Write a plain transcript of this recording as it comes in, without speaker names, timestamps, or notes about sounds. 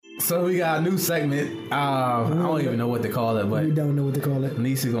So we got a new segment. I don't even know what to call it, but We don't know what to call it.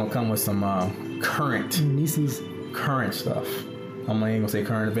 Niecy's gonna come with some current stuff. I'm ain't gonna say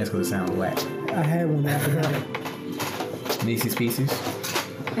current events because it sounds whack. I had one after that. Niecy's Pieces.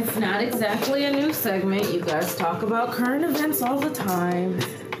 It's not exactly a new segment. You guys talk about current events all the time.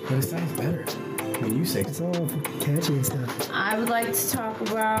 But it sounds better when you say it. It's all catchy and stuff. I would like to talk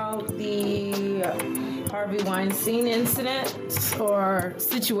about the Harvey Weinstein incident or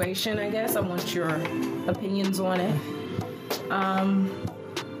situation, I guess. I want your opinions on it. Can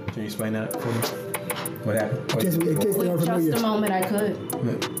you explain that for me? What happened? In case they aren't With just familiar. a moment, I could.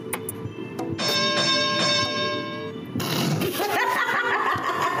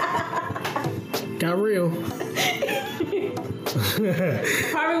 Got real.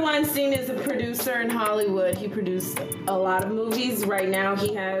 Harvey Weinstein is a producer in Hollywood. He produced a lot of movies. Right now,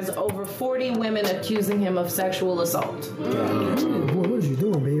 he has over 40 women accusing him of sexual assault. Boy, what are you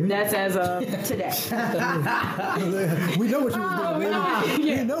doing, baby? That's as of today. We know what you was doing, baby.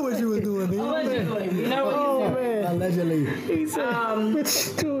 Yeah. We know what you was doing, baby. Allegedly. You know what Oh, he said. man. Allegedly. He said, what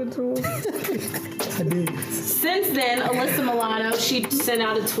you doing to him? I did. Since then, Alyssa Milano, she sent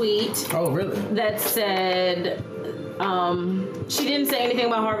out a tweet Oh, really? that said, she didn't say anything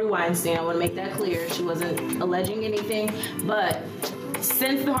about Harvey Weinstein. I want to make that clear. She wasn't alleging anything. But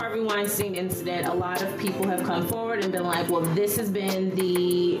since the Harvey Weinstein incident, a lot of people have come forward and been like, well, this has been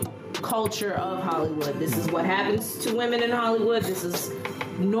the culture of Hollywood. This is what happens to women in Hollywood. This is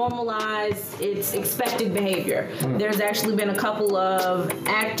normalized. It's expected behavior. There's actually been a couple of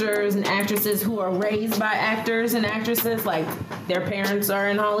actors and actresses who are raised by actors and actresses, like their parents are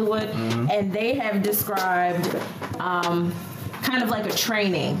in Hollywood, and they have described kind of like a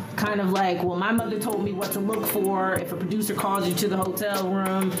training, kind of like, well, my mother told me what to look for if a producer calls you to the hotel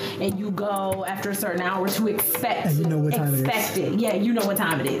room and you go after a certain hour to expect And you know what time it is. it. Yeah, you know what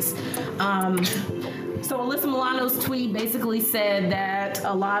time it is. So Alyssa Milano's tweet basically said that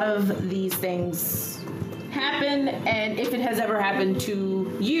a lot of these things happen, and if it has ever happened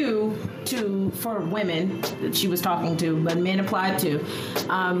to you, for women that she was talking to, but men applied to,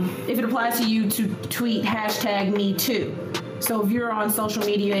 if it applies to you, to tweet #MeToo. So if you're on social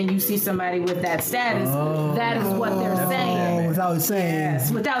media and you see somebody with that status, that is what they're saying. Without saying.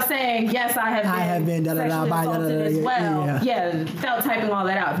 Yes, without saying, yes, I have been da-da-da, sexually assaulted as well. yeah. Without typing all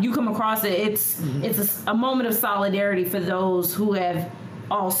that out. If you come across it, it's a moment of solidarity for those who have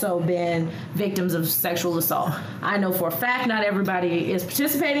also been victims of sexual assault. I know for a fact not everybody is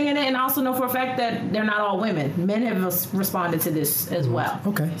participating in it, and I also know for a fact that they're not all women. Men have responded to this as well.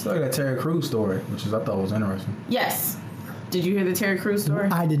 Okay. It's like that Terry Crews story, which I thought was interesting. Yes. Did you hear the Terry Crews story?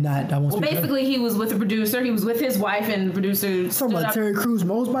 I did not. I won't Well, speak basically, he was with a producer. He was with his wife, and the producer stood Something like up. Terry Crews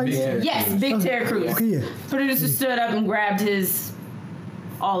Most Bikes? Yeah. Yes, Big Terry Crews. Okay, yeah. Producer stood up and grabbed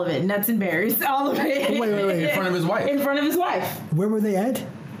all of it, nuts and berries, all of it. Wait. In front of his wife. In front of his wife. Where were they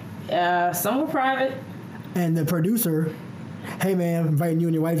at? Some were private. And the producer, hey man, I'm inviting you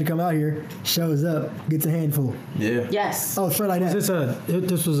and your wife to come out here, shows up, gets a handful. Yeah. Yes. Oh, straight like that.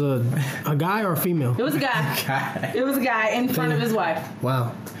 This was a guy or a female? It was a guy. It was a guy in front of his wife.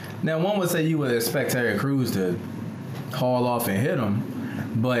 Wow. Now, one would say you would expect Terry Crews to haul off and hit him,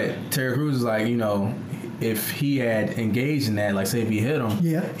 but Terry Crews is like, if he had engaged in that, like say if he hit him,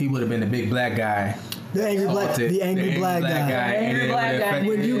 he would have been the big black guy. The angry black guy. The angry black guy. Angry black guy.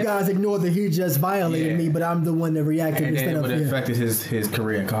 When you guys ignored that he just violated me, but I'm the one that reacted and then instead it of would have affected his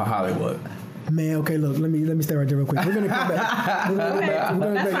career in Hollywood. Man, okay, look, let me stay right there real quick. We're gonna come back.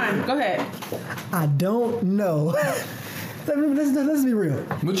 That's fine. Go ahead. I don't know. Let's be real.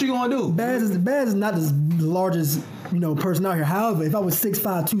 What you gonna do? Baz is not the largest, person out here. However, if I was 6'5",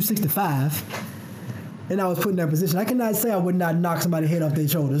 265, and I was put in that position, I cannot say I would not knock somebody's head off their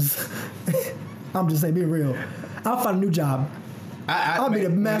shoulders. I'm just saying, be real. I'll find a new job. I'll be a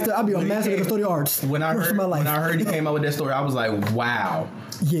master of custodial arts. When I heard he came out with that story, I was like, wow.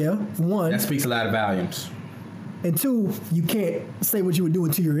 Yeah, one. That speaks a lot of volumes. And two, you can't say what you would do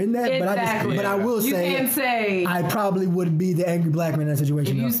until you're in that. Exactly. But I will You say, can't say. I probably would be the angry black man in that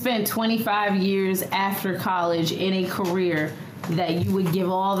situation. If you though. spent 25 years after college in a career that you would give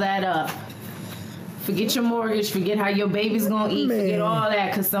all that up. Forget your mortgage, forget how your baby's gonna eat, forget all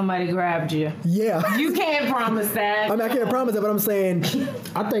that because somebody grabbed you. Yeah. You can't promise that. I mean, I can't promise that, but I'm saying.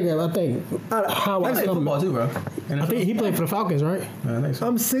 I think how I play football too, bro. I think he played for the Falcons, right? Yeah, I think so.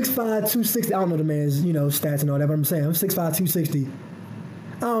 I'm 6'5", 260. I don't know the man's, stats and all that, but I'm saying I'm 6'5", 260.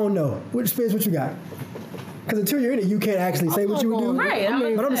 I don't know. What you got? Because until you're in it, you can't actually say what you would do. Right.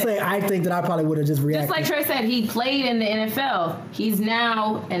 But I'm saying, I think that I probably would have just reacted. Just like Trey said, he played in the NFL. He's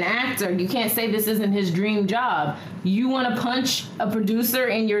now an actor. You can't say this isn't his dream job. You want to punch a producer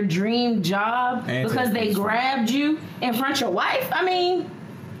in your dream job because they grabbed you in front of your wife? I mean,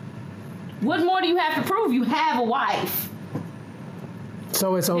 what more do you have to prove? You have a wife.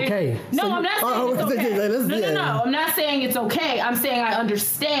 So it's okay. No, I'm not saying it's okay. No. I'm not saying it's okay. I'm saying I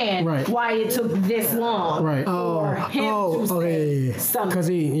understand why it took this long. Right. For him to say something. Because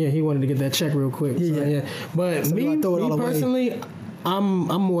he wanted to get that check real quick. Yeah. But so me personally, I'm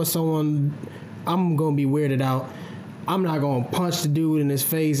more someone. I'm gonna be weirded out. I'm not gonna punch the dude in his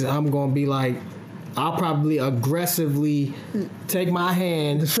face. I'm gonna be like, I'll probably aggressively take my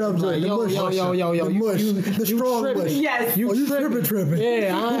hand. The strong mush. Yes. You tripping.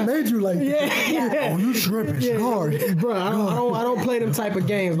 Yeah. Who made you like that? Yeah. Oh, you tripping. Yeah. Hard. Bro, I don't play them type of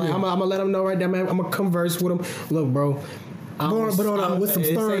games. Like, I'm gonna let them know right there, man. I'm gonna converse with them. Look, bro. With some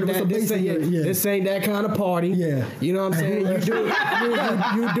stern, with some bass. This ain't that kind of party. Yeah. You know what I'm saying?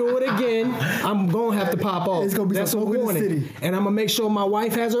 You do it again, I'm going to have to pop off. It's going to be some smoke in the city. And I'm going to make sure my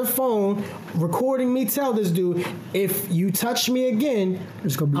wife has her phone recording me tell this dude, if you touch me again,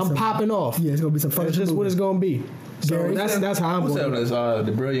 I'm popping off. Yeah, it's going to be some fun. That's just what it's going to be. So that's how I'm going. What's up?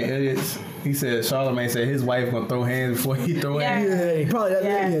 The Brilliant Idiots. He said Charlamagne said his wife gonna throw hands before he throw hands. Yeah, probably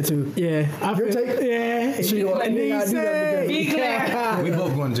that too. Yeah, your take. Yeah, she gonna be clear. We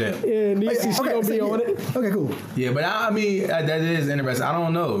both going to jail. Yeah, Niecy, she gonna be on it. Okay, cool. Yeah, but I mean that is interesting. I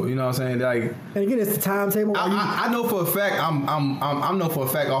don't know. You know what I'm saying? Like, and again, it's the timetable. I know for a fact. I'm know for a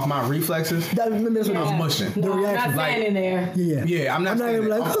fact off my reflexes. I'm mushing. The reaction, not standing there. Yeah. I'm not standing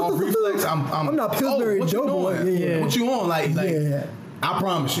there. Off reflex. I'm not Pillsbury Doughboy. What you on? Like. I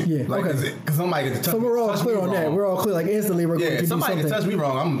promise you. Yeah. Like, okay. Because somebody gets to touch me. So we're all clear on that. We're all clear. Like, instantly we're going to do something. Somebody can touch me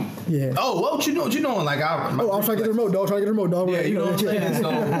wrong. Oh, what you doing? What you doing? Like, I'm trying to get the remote, dog. Yeah, you know what I'm saying?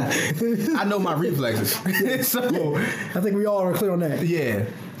 So, I know my reflexes. So, I think we all are clear on that. Yeah.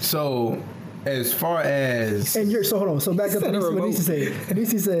 So, as far as... hold on. So, back up to what Niecy said.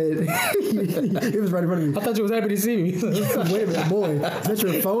 Niecy said... It was right in front of me. I thought you was happy to see me. Wait a minute, boy. Is that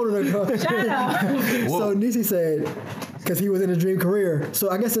your phone or the... Shut up. So, Niecy said... Because he was in a dream career.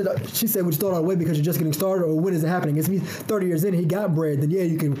 So I guess she said, would you throw it away because you're just getting started, or when is it happening? If he's 30 years in, he got bread, then yeah,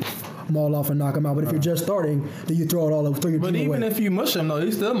 you can maul off and knock him out. But if you're just starting, then you throw it all over, throw your dream away. But even if you mush him, though,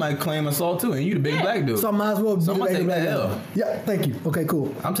 he still might claim assault too, and you the big black dude. So I might as well so I'm gonna take the L. Yeah, thank you. Okay,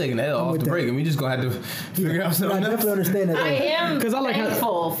 cool. I'm taking the L off the break, and we just gonna have to figure out something else. I definitely understand that. I am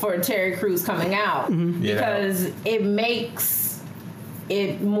thankful for Terry Crews coming out because it makes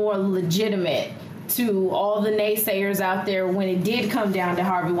it more legitimate to all the naysayers out there when it did come down to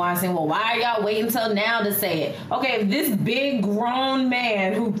Harvey Weinstein. Well, why are y'all waiting until now to say it? Okay, if this big grown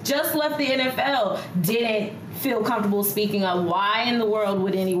man who just left the NFL didn't feel comfortable speaking up, why in the world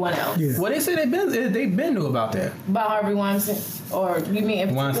would anyone else? Yeah. Well, they say they've been knew about that. About Harvey Weinstein? Or you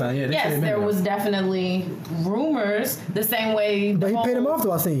mean... Weinstein, yeah. Yes, there was definitely rumors the same way... But he paid him off,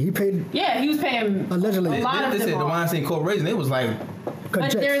 though, I seen. He paid... Yeah, he was paying allegedly. a lot of them. They said the Weinstein Corporation, it was like...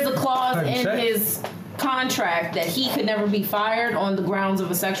 But there's a clause in his contract that he could never be fired on the grounds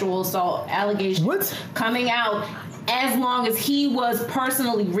of a sexual assault allegation coming out as long as he was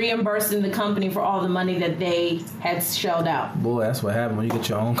personally reimbursing the company for all the money that they had shelled out. Boy, that's what happened when you get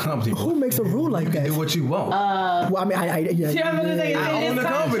your own company. Who makes a rule like that? Do what you want. Well, I mean, I own the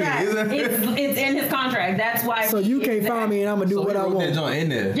company. It's in his contract. That's why. So you can't fire me, and I'm gonna do what I want. That joint in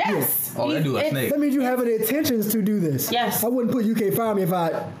there. Yes. Oh, they do a snake. That means you have the intentions to do this. Yes. I wouldn't put you can't fire me if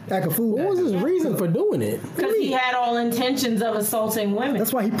I act a fool. What was his reason for doing it? Because he had all intentions of assaulting women.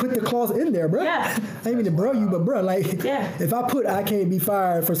 That's why he put the clause in there, bro. Yeah. I ain't mean to bro you, but bro, like, if I put I can't be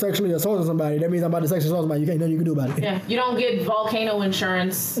fired for sexually assaulting somebody, that means I'm about to sexually assault somebody. You can't nothing you can do about it. Yeah. You don't get volcano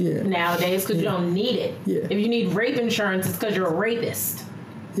insurance nowadays because you don't need it. Yeah. If you need rape insurance, it's because you're a rapist.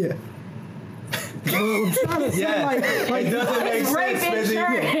 Yeah. I'm trying to say, like, it doesn't make sense,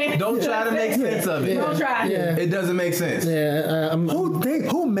 Smithy. Don't try to make sense of it. Don't try. Yeah. It doesn't make sense. Yeah.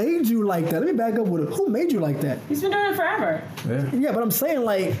 Who made you like that? Let me back up with it. Who made you like that? He's been doing it forever. Yeah, but I'm saying,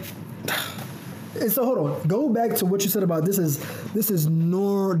 like, so hold on. Go back to what you said about this is a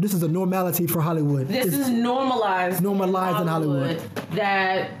normality for Hollywood. This is normalized in Hollywood.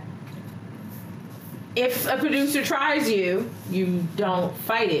 That if a producer tries you, you don't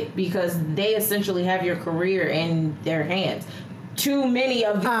fight it because they essentially have your career in their hands. Too many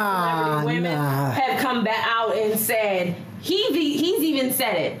of the celebrity women have come back out and said, he's even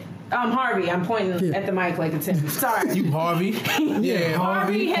said it. Harvey, I'm pointing at the mic like it's him. Sorry. You Harvey? Yeah,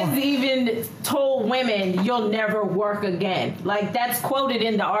 Harvey has even told women, you'll never work again. Like, that's quoted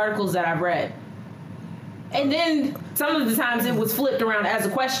in the articles that I've read. And then some of the times it was flipped around as a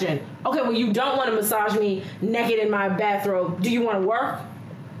question. Okay, well, you don't want to massage me naked in my bathrobe. Do you want to work?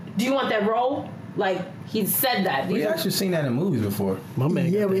 Do you want that role? Like, he said that. We actually seen that in movies before. We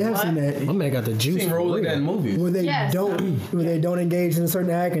have seen that. My man got the juice. Seen roles like that in movies. Where they don't engage in a certain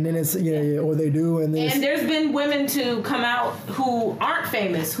act, and then it's or they do, and there's been women to come out who aren't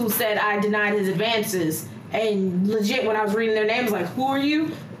famous who said I denied his advances, and legit when I was reading their names, like, who are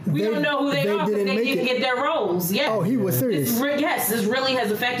you? We don't know who they are because they didn't get their roles. Yeah. Oh, he was serious. This really has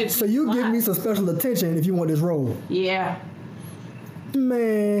affected. So you give me some special attention if you want this role. Yeah.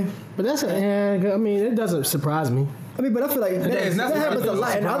 Man, but that's I mean, it doesn't surprise me. I mean, but I feel like that happens a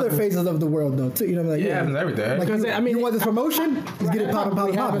lot in other phases of the world, though. Too, you know, like it happens everything. Like, you want this promotion? Just get it popping.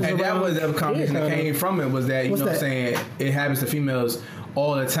 And that was the conversation that came from it was that what I'm saying it happens to females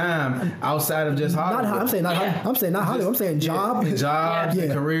all the time outside of just Hollywood. I'm saying not Hollywood. I'm saying jobs,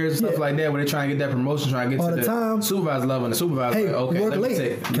 careers, stuff like that. Where they're trying to get that promotion, trying to get all to the time. Supervisor level, and the supervisor. Hey, work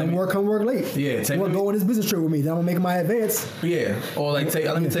late. Come work late. Yeah, you want to go on this business trip with me? Then I'm gonna make my advance. Yeah, or like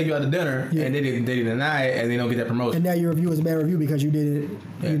let me take you out to dinner, and they deny it, and they don't get that promotion. And now your review is a bad review because you didn't,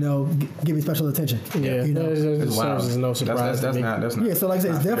 give me special attention. Yeah, you know, it's wild. There's no surprise. That's not. Yeah, so like I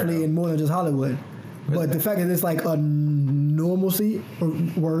said, it's definitely in more than just Hollywood. But the fact that it's like a normalcy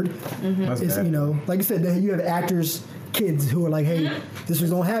word, it's like you said, you have actors, kids who are like, hey, this is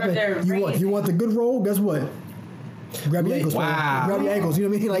gonna happen. You want the good role? Guess what? Grab your ankles. Wow. Grab your ankles. You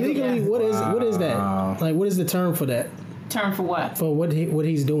know what I mean? Like legally, what is that? Like, what is the term for that? Term for what? For what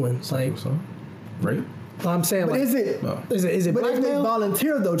he's doing? It's like rape. I'm saying, but like, is it? Is it? But if they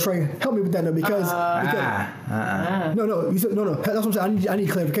volunteer though, Trey, help me with that though, because no. That's what I'm saying. I need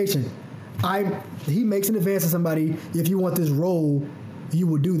clarification. He makes an advance to somebody. If you want this role, you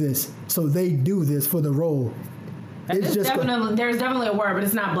will do this. So they do this for the role. There's definitely a word, but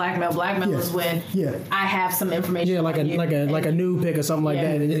it's not blackmail. Blackmail is when I have some information. Yeah, like a nude pic or something like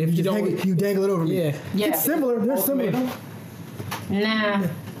that. And if you dangle it over me. Yeah. It's similar. They're similar. Nah.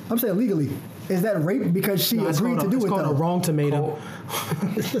 I'm saying legally. Is that rape because she agreed to do it? It's called a wrong tomato.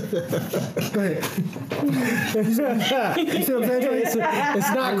 Go ahead. You see what I'm saying?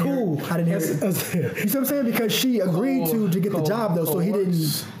 It's not cool. I didn't hear it. You see what I'm saying? Because she agreed to get the job though, so he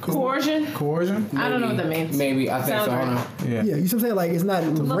didn't. Coercion? Maybe, I don't know what that means. Maybe I think so. Right. Yeah. You see what I'm saying? Like it's not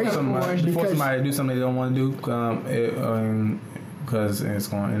rape. Force somebody to do something they don't want to do because it's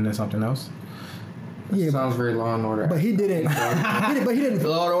going into something else. Yeah, sounds very Law and Order. But he didn't. He didn't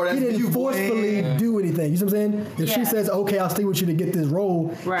forcefully do anything. You see what I'm saying? If she says, "Okay, I'll stay with you to get this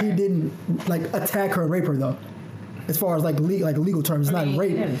role," he didn't like attack her and rape her though. As far as like legal terms, it's not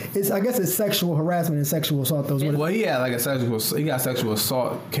rape. I guess it's sexual harassment and sexual assault. Well, he had he got sexual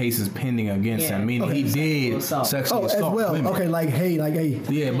assault cases pending against him. Meaning he did sexual assault. As well. Women. Okay, like hey.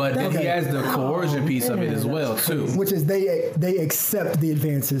 Yeah, but then he has the coercion piece of it as well too, which is they accept the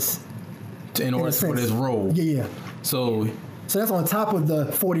advances. In order for this role. Yeah. So that's on top of the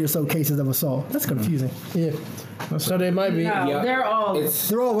 40 or so cases of assault. That's confusing. Yeah. So they might be. No, they're all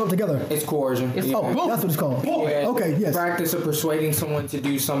lumped together. It's coercion. That's what it's called. Yeah, okay, yes. Practice of persuading someone to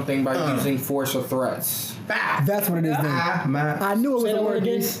do something by using force or threats. That's what it is then. I knew it was the word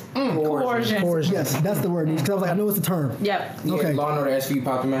coercion. Yes, that's the word. Because I was like, I know it's a term. Yep. Okay. Law and Order SV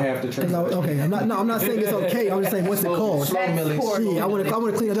popped in my head after training. Okay. I'm not saying it's okay. I'm just saying what's it called? I want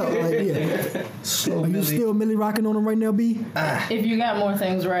to clean it up. Are you still Millie rocking on them right now, B? If you got more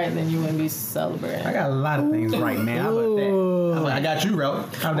things right, then you wouldn't be celebrating. I got a lot of things right, man. How about that? I got you,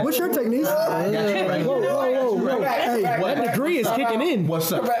 Ralph. What's your technique? I got you right. Whoa. Hey, that degree is kicking in.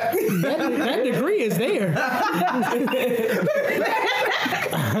 What's up? That degree is there.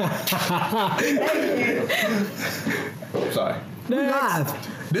 Sorry.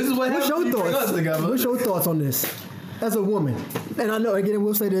 Live. This is what What's your thoughts? What's your thoughts on this? As a woman, and I know again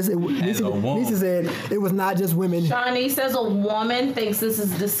we'll say this. Nisha said it was not just women. Shanice as a woman thinks this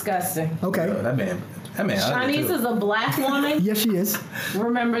is disgusting. Okay. That man. Shanice is a black woman. Yes, she is.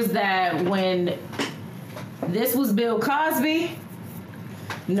 Remembers that when this was Bill Cosby,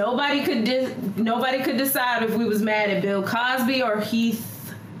 nobody could decide if we was mad at Bill Cosby or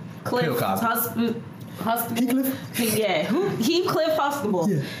Heathcliff. Heathcliff? Yeah, Heathcliff Huxtable.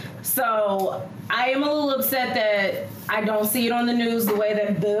 Yeah. So I am a little upset that I don't see it on the news the way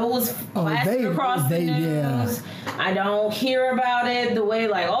that Bill was plastered across the news. Yeah. I don't hear about it the way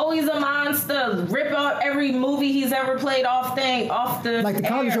he's a monster. Rip out every movie he's ever played off the like the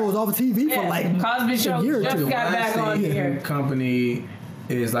Cosby Show was off the TV for Cosby Show a year or two. Got back on here. Company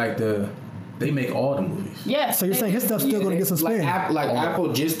is like the They make all the movies. Yeah. So you're saying his stuff's still going to get some spin?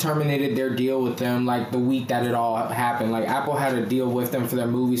 Apple just terminated their deal with them like the week that it all happened. Like Apple had a deal with them for their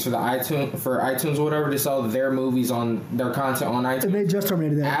movies for iTunes or whatever to sell their movies on their content on iTunes. And they just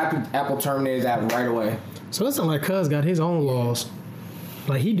terminated that. Apple terminated that right away. So that's not like Cuz got his own laws.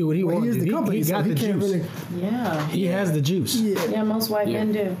 Like he do what he wants. He is the company, he got so the juice. Really, yeah. He has the juice. Yeah, most white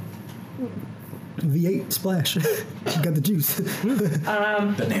men do. V8 splash. You got the juice.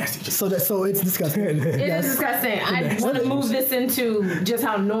 The nasty juice. So it's disgusting. It is disgusting. I want to move this into just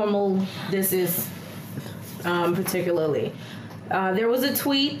how normal this is, particularly. There was a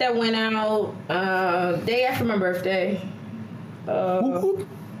tweet that went out day after my birthday,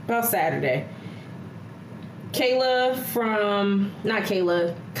 about Saturday. Kaya from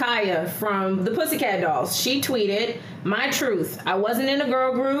the Pussycat Dolls. She tweeted, "My truth. I wasn't in a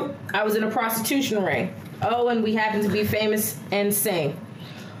girl group. I was in a prostitution ring. Oh, and we happened to be famous and sing.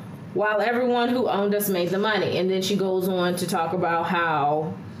 While everyone who owned us made the money." And then she goes on to talk about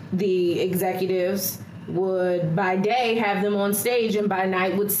how the executives would by day have them on stage and by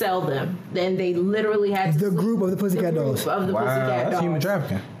night would sell them. Then they literally had the group of the Pussycat Dolls. That's human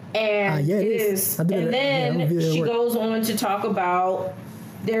trafficking. And it is. And then she goes on to talk about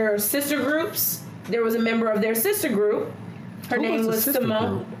their sister groups. There was a member of their sister group. Her name was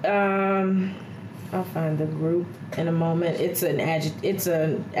Simone. I'll find the group in a moment. It's an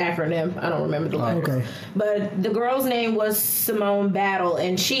acronym. I don't remember the letters. Okay. But the girl's name was Simone Battle,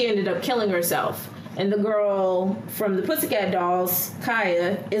 and she ended up killing herself. And the girl from the Pussycat Dolls,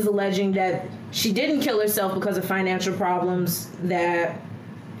 Kaya, is alleging that she didn't kill herself because of financial problems that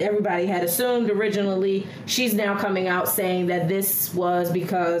everybody had assumed originally. She's now coming out saying that this was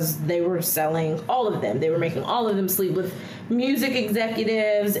because they were selling all of them. They were making all of them sleep with music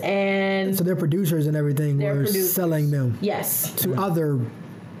executives, and so their producers and everything were selling them. Yes. To other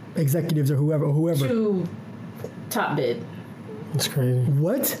executives or whoever. To top bid. That's crazy.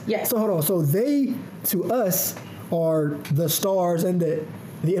 What? Yes. So hold on. So they, to us, are the stars and the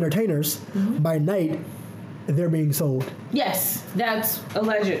entertainers. Mm-hmm. By night, they're being sold. Yes, that's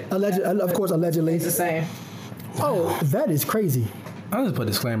alleged. Of course, allegedly. It's the same. Oh, that is crazy. I'll just put a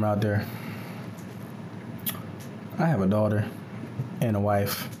disclaimer out there. I have a daughter and a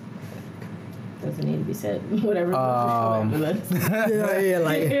wife. Doesn't need to be said. Whatever. Yeah,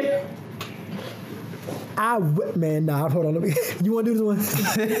 like. Hold on. You want to do this one?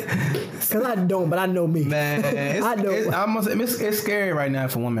 Because I don't, but I know me. Man, it's scary right now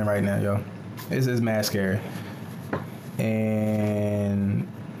for women right now, yo. It's mad scary. And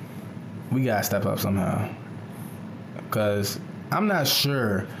we got to step up somehow. Because I'm not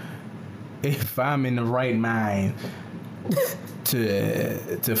sure if I'm in the right mind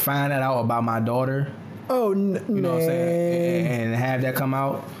to find that out about my daughter. Oh, you know what I'm saying? And have that come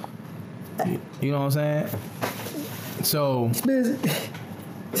out. You know what I'm saying? So,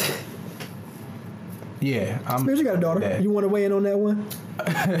 yeah. Spears, you got a daughter. That. You want to weigh in on that one?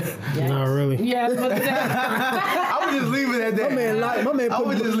 Yes. Not really. Yeah, I would just leave it at that. My man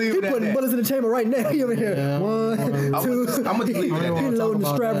putting bullets in the chamber right now. He over here. Yeah. 1, 2. I'm gonna just leave it at that. He's loading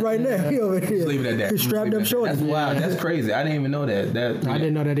the strap that. right now. He over here. Just leave it at that. He's strapped up short. That's wild. That's crazy. I didn't even know that. I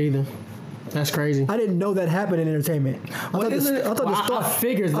didn't know that either. That's crazy. I didn't know that happened in entertainment. I thought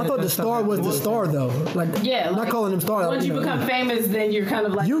the star was the star though. Like, yeah, I'm not calling him star. Once you become famous, then you're kind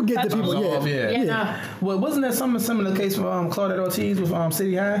of like you get the people. Yeah. Well, wasn't that some of the case with Claudette Ortiz with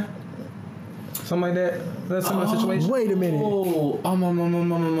City High? Something like that. That's similar situation. Wait a minute. Hold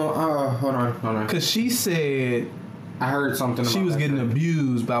on. Because she said I heard something. She was getting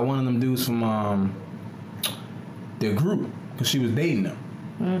abused by one of them dudes from their group because she was dating them.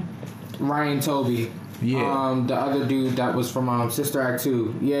 Ryan Toby. Yeah. The other dude that was from Sister Act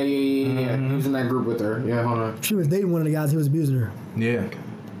 2. Yeah. Mm-hmm. He was in that group with her. Yeah, hold on. She was dating one of the guys who was abusing her. Yeah.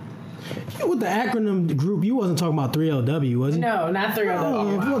 With the acronym group, you wasn't talking about 3LW, was you? No, not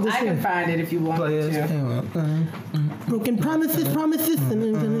 3LW. I can find it if you want to. Broken promises. Promises.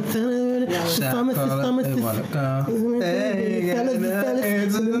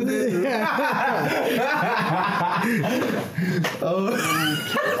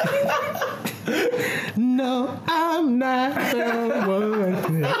 No, I'm not someone.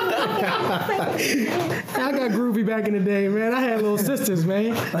 I got groovy back in the day, man. I had little sisters,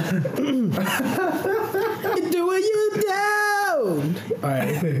 man. You do what you do. All right.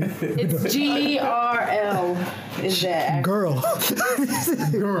 It's GRL. Is that girl? No,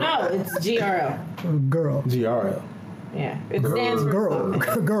 it's GRL. Girl. GRL. Yeah, it stands for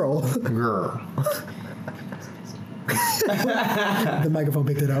girl. The microphone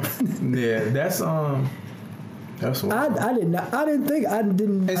picked it up. Yeah, that's That's what I did not. I didn't think. I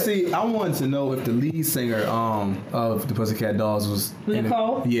didn't. And see, I wanted to know if the lead singer of the Pussycat Dolls was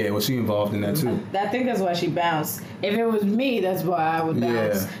Nicole. Was she involved in that too? I think that's why she bounced. If it was me, that's why I would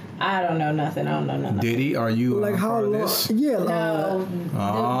bounce. Yeah. I don't know nothing. Diddy, are you like how long? Yeah. No.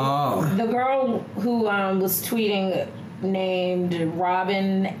 The girl who was tweeting named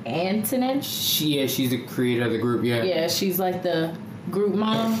Robin Antonin. She's the creator of the group. Yeah. Yeah, she's like the group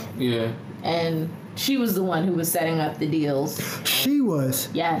mom. Yeah. And she was the one who was setting up the deals. She was.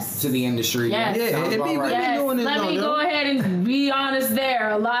 Yes. To the industry. Yes. Yeah. Let me go ahead and be honest there.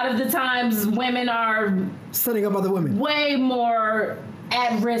 A lot of the times women are setting up other women. Way more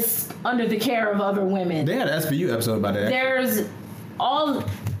at risk under the care of other women. They had an SVU episode about that. There's R.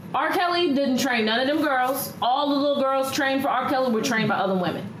 Kelly didn't train none of them girls. All the little girls trained for R. Kelly were trained by other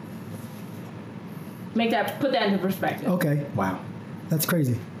women. Put that into perspective. Okay. Wow. That's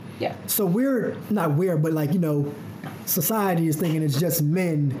crazy. Yeah. So not weird, but like, society is thinking it's just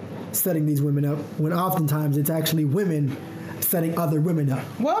men setting these women up, when oftentimes it's actually women setting other women up.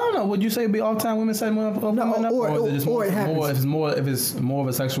 Well, I don't know. Would you say it'd be all the time women setting women up? Or it happens. If it's more of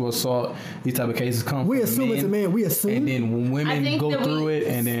a sexual assault, these type of cases come. We assume men, it's a man. We assume, and then when women go through it,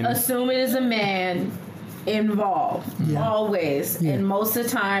 and then assume it is a man involved always, and most of the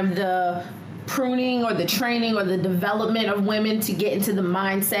time the pruning or the training or the development of women to get into the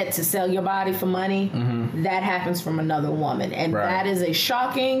mindset to sell your body for money, that happens from another woman, and that is a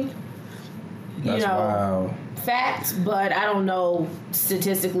shocking, fact. But I don't know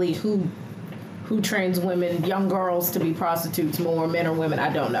statistically who trains women, young girls, to be prostitutes more, men or women.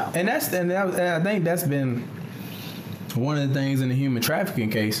 I don't know. And I think that's been one of the things in the human trafficking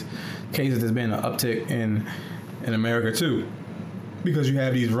cases. There's been an uptick in America too. Because you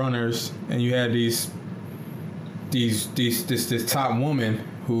have these runners and you have this top woman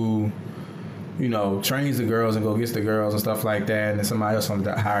who, trains the girls and gets the girls and stuff like that, and then somebody else on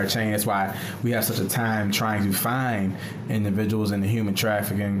the higher chain. That's why we have such a time trying to find individuals in the human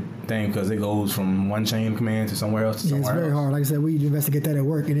trafficking thing, because it goes from one chain of command to somewhere else to somewhere else. It's very hard. Like I said, we investigate that at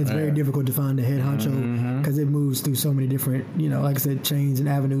work, and it's very difficult to find the head honcho because it moves through so many different, like I said, chains and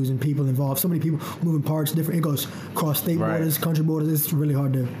avenues and people involved. So many people moving parts, different. It goes across state borders, country borders. It's really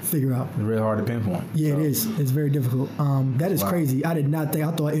hard to figure out. It's really hard to pinpoint. Yeah, it is. It's very difficult. That is crazy. I did not think.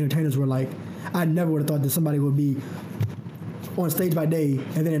 I thought entertainers were like. I never would have thought that somebody would be on stage by day,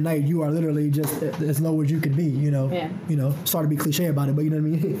 and then at night you are literally just as low as you could be. Sorry to be cliche about it, but you know what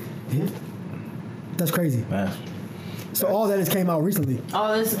I mean. That's crazy. So all that came out recently.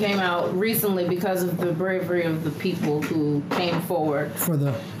 All this came out recently because of the bravery of the people who came forward for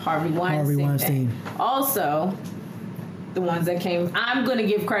the Harvey Weinstein thing. Also, the ones that came. I'm going to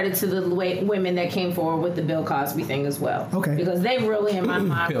give credit to the women that came forward with the Bill Cosby thing as well. Okay. Because they really, in my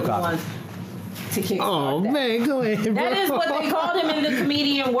mind, were the ones to kick. Oh man, go ahead. Bro. That is what they called him in the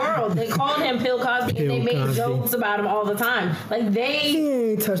comedian world. They called him Bill Cosby, and they made jokes about him all the time. He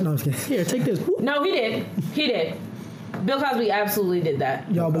ain't touched no skin. Here, take this. No, he did. Bill Cosby absolutely did that.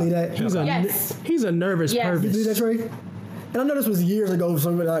 Y'all believe that? He's a nervous person. You believe that, Trey? And I know this was years ago.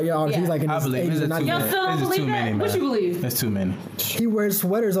 So he's like in his 80s and 90s. Y'all still don't believe that? What you believe? That's too many. He wears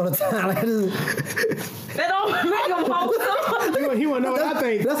sweaters all the time. That don't make him wholesome. He want to know what I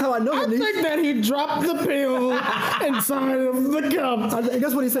think. That's how I know him. I think that he dropped the pill inside of the cup.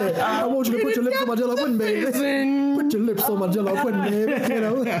 That's what he said. I want you to put your lips on my Jello pudding, baby. Put your lips on my Jello pudding, baby.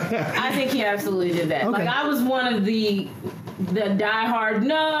 I think he absolutely did that. Okay. Like, I was one of the diehard,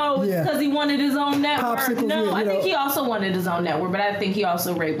 because he wanted his own network. Popsicles, I think he also wanted his own network, but I think he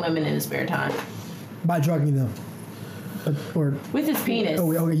also raped women in his spare time. By drugging them. Or with his penis.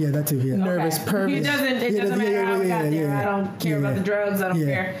 Oh yeah, that too. Yeah. Nervous pervert. It doesn't matter how we got there. I don't care about the drugs. I don't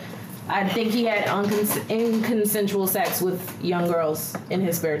care. I think he had inconsensual sex with young girls in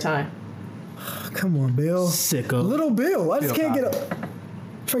his spare time. Come on, Bill. Sicko. Little Bill. I just can't get up.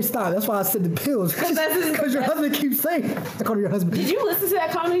 Trey, stop. That's why I said the pills. Because your husband keeps saying. I called your husband. Did you listen to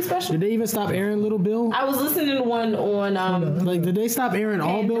that comedy special? Did they even stop airing Little Bill? I was listening to one on. Did they stop airing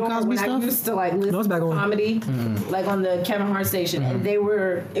all Bill Cosby stuff? I used to listen to comedy, like on the Kevin Hart station, and it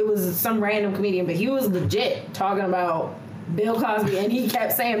was some random comedian, but he was legit talking about Bill Cosby, and he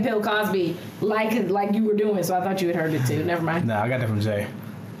kept saying Bill Cosby like you were doing. So I thought you had heard it too. Never mind. No, I got that from Jay.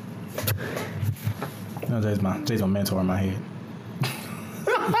 No, Jay's my mentor in my head.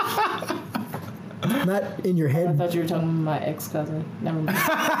 Not in your head. I thought you were talking about my ex-cousin. Never mind.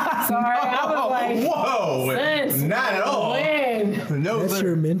 Sorry, I was like, whoa, not at all. When? No, that's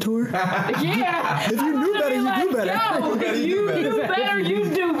your mentor. Yeah. If you knew better, you do better. If you do better, you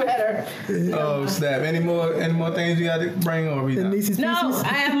do better. more. Oh snap! Any more things you got to bring or we done? No,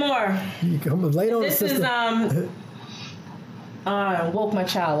 I have more. You come late on. This is woke my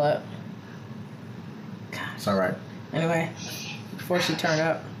child up. Gosh. It's all right. Anyway, before she turned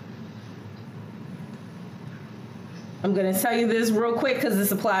up, I'm gonna tell you this real quick because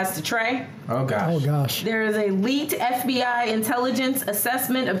this applies to Trey. Oh gosh. Oh gosh. There is a leaked FBI intelligence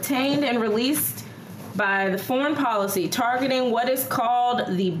assessment obtained and released by the Foreign Policy targeting what is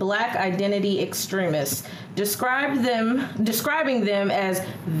called the Black Identity Extremists, describing them as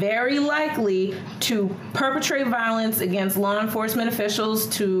very likely to perpetrate violence against law enforcement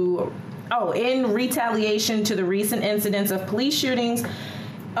officials in retaliation to the recent incidents of police shootings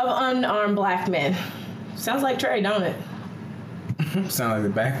of unarmed black men. Sounds like Trey, don't it? Sound like the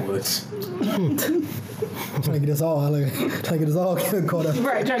backwoods. Trying to get us all caught up.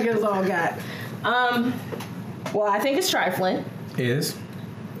 Right, trying to get us all got. Well, I think it's trifling. Is?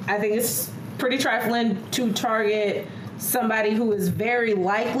 I think it's pretty trifling to target somebody who is very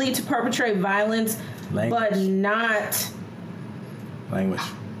likely to perpetrate violence, but not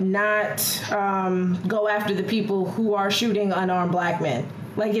go after the people who are shooting unarmed black men.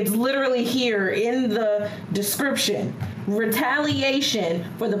 Like, it's literally here in the description. Retaliation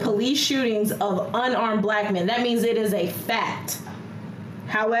for the police shootings of unarmed black men. That means it is a fact.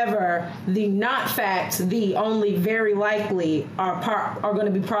 However, the not facts, the only very likely, are going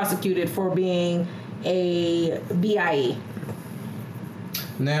to be prosecuted for being a BIE.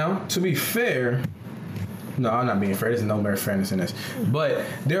 Now, to be fair, no, I'm not being fair. There's no mere fairness in this. But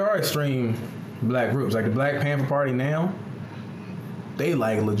there are extreme black groups. Like the Black Panther Party now, they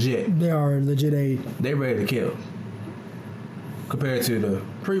like legit. They are legit They ready to kill. Compared to the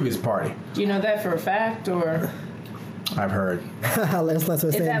previous party. Do you know that for a fact, or? I've heard.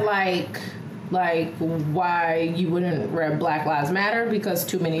 Is that like why you wouldn't read Black Lives Matter because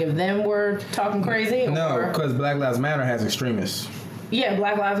too many of them were talking crazy? No, because Black Lives Matter has extremists. Yeah,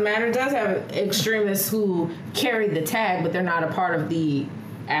 Black Lives Matter does have extremists who carry the tag, but they're not a part of the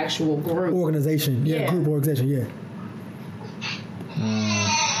actual group. Organization. Yeah. Group organization, yeah.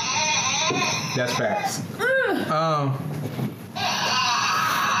 That's facts.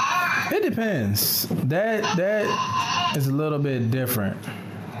 It depends. That is a little bit different.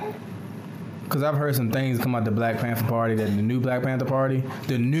 Because I've heard some things come out the Black Panther Party, that the new Black Panther Party,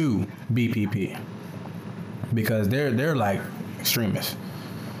 the new BPP. Because they're like extremists.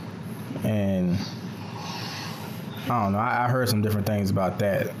 And I don't know, I heard some different things about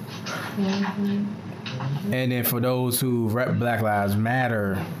that. Mm-hmm. And then for those who rep Black Lives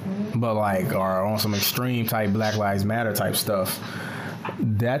Matter, but like are on some extreme type Black Lives Matter type stuff,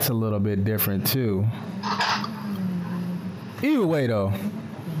 that's a little bit different too. Either way,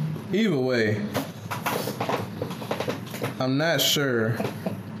 I'm not sure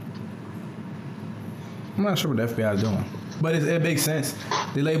what the FBI is doing. But it makes sense.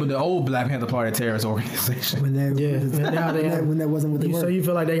 They labeled the old Black Panther Party a terrorist organization. When that wasn't what they were. So you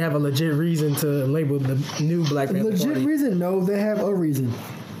feel like they have a legit reason to label the new Black Panther Party? Legit reason? No, they have a reason.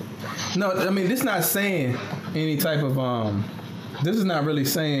 No, I mean, this is not saying any type of this is not really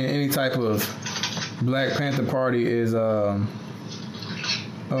saying any type of Black Panther Party is oh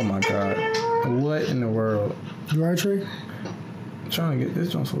my God, what in the world? You alright, Trey? I'm trying to get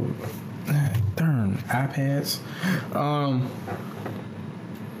this joint so darn iPads.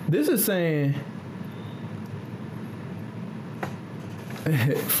 This is saying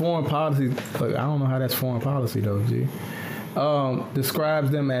foreign policy. Look, I don't know how that's foreign policy though, G. Describes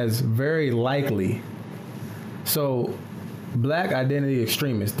them as very likely. So, Black identity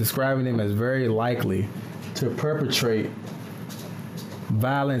extremists describing them as very likely to perpetrate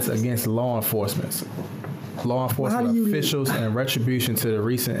violence against law enforcement officials and retribution to the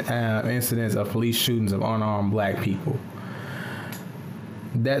recent incidents of police shootings of unarmed black people.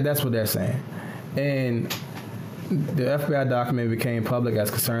 That's what they're saying. And the FBI document became public as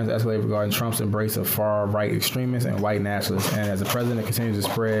concerns escalated regarding Trump's embrace of far-right extremists and white nationalists. And as the president continues to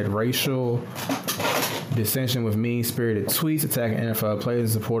spread racial dissension with mean-spirited tweets attacking NFL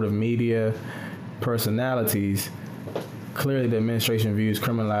players and supportive media personalities, clearly the administration views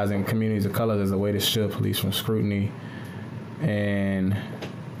criminalizing communities of color as a way to shield police from scrutiny and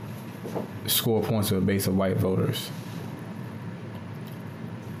score points to a base of white voters.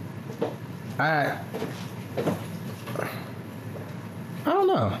 I don't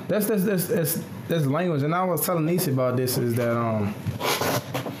know. That's language. And I was telling Nisi about this is that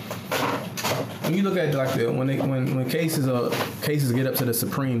when you look at like when cases get up to the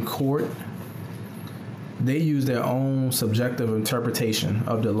Supreme Court, they use their own subjective interpretation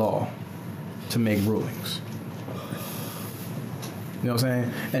of the law to make rulings. You know what I'm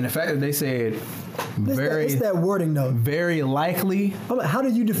saying? And the fact that they said it's that wording though. Very likely. How do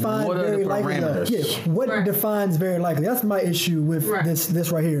you define very likely? Yeah, what defines very likely? That's my issue with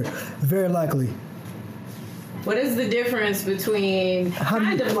this right here. Very likely. What is the difference between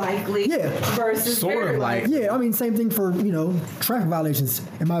kind of likely versus sort of likely? Yeah, I mean, same thing for, traffic violations.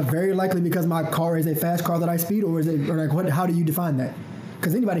 Am I very likely because my car is a fast car that I speed, or is it, or like, how do you define that?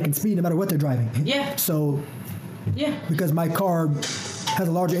 Because anybody can speed no matter what they're driving. Yeah. So, because my car has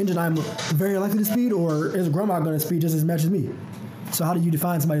a larger engine, I'm very likely to speed, or is grandma going to speed just as much as me? So how do you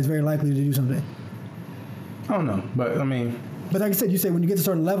define somebody who's very likely to do something? I don't know, but I mean... But like I said, you say when you get to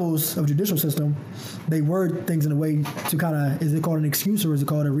certain levels of judicial system, they word things in a way to kind of, is it called an excuse or is it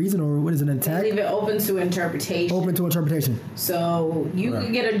called a reason or what is it, an attack? They leave it open to interpretation. Open to interpretation. So you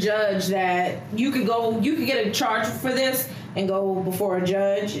could get a judge that, you could get a charge for this and go before a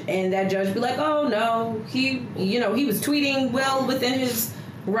judge, and that judge be like, oh no, he was tweeting well within his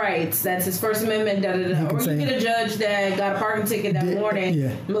rights. That's his First Amendment. Or you get a judge that got a parking ticket that morning.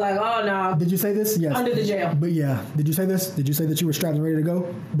 And be like, oh no. Did you say this? Yes. Under the jail. But did you say this? Did you say that you were strapped and ready to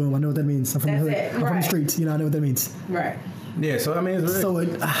go? Boom. I know what that means. I'm from the hood. I'm from the streets. I know what that means. Right. Yeah. So I mean, it's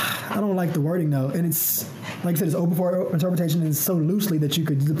I don't like the wording though, and it's like I said, it's open for interpretation, and it's so loosely that you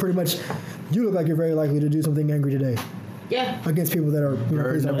could pretty much. You look like you're very likely to do something angry today. Yeah. Against people that are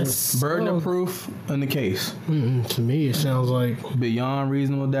burden of proof in the case. To me, it sounds like beyond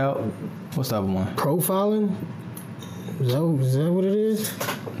reasonable doubt. What's the other one? Profiling. Is that what it is?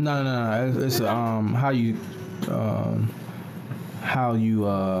 No. It's how you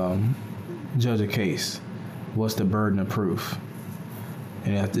judge a case. What's the burden of proof?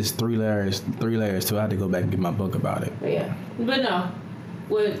 And it's three layers too. I had to go back and get my book about it. Yeah, but no,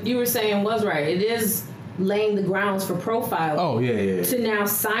 what you were saying was right. It is laying the grounds for profiling. Oh, yeah. To now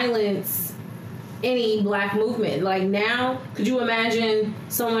silence any black movement. Like now, could you imagine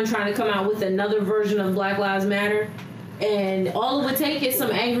someone trying to come out with another version of Black Lives Matter? And all it would take is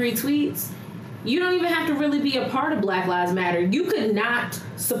some angry tweets. You don't even have to really be a part of Black Lives Matter. You could not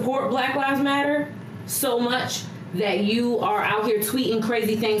support Black Lives Matter so much that you are out here tweeting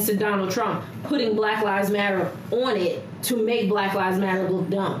crazy things to Donald Trump, putting Black Lives Matter on it to make Black Lives Matter look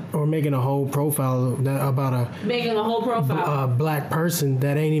dumb. Or making a whole profile about a black person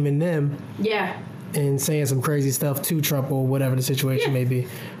that ain't even them. Yeah. And saying some crazy stuff to Trump or whatever the situation may be.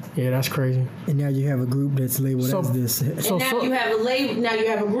 Yeah, that's crazy. And now you have a group that's labeled as this. You have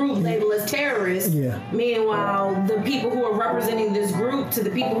a group labeled as terrorists. Yeah. Meanwhile, the people who are representing this group to the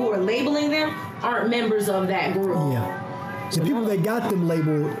people who are labeling them aren't members of that group. Yeah. The people that got them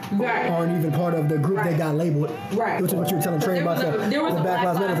labeled aren't even part of the group that got labeled. Right. Which is what you were telling Trey about there was a Black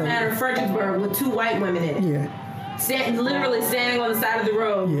Lives Matter in Fredericksburg with 2 white women in it. Yeah. Literally standing on the side of the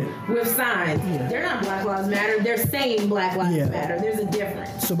road with signs. Yeah. They're not Black Lives Matter. They're saying Black Lives Matter. There's a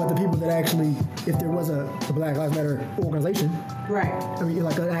difference. So, but the people that actually, if there was a Black Lives Matter organization, right? I mean,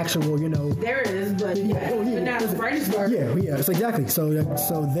 like an actual, There is, but but not Fredericksburg. Yeah. So exactly. So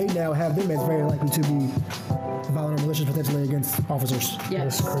they now have them as very likely to be violent or malicious potentially against officers. Yeah,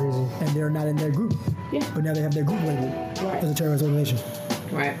 that's crazy. And they're not in their group. Yeah. But now they have their group labeled as a terrorist organization.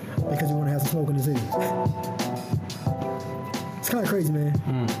 Right. Because you want to have some smoke in the city. It's kind of crazy, man.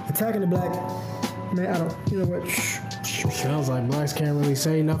 Attacking the black man. I don't. You know what? Sounds like blacks can't really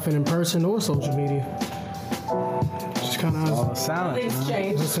say nothing in person or social media. Just kind of silent. Things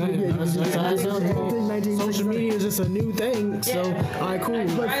change. Social media is just a new thing. So, all right, cool.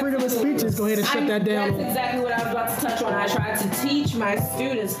 But freedom of speech is go ahead and shut that down. That's exactly what I was about to touch on. I tried to teach my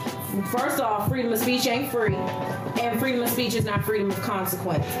students. First off, freedom of speech ain't free. And freedom of speech is not freedom of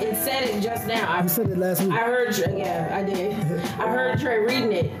consequence. It said it just now. You said it last week. I heard you. Yeah, I did. I heard Trey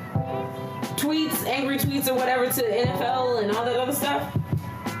reading it. Tweets, angry tweets or whatever to the NFL and all that other stuff.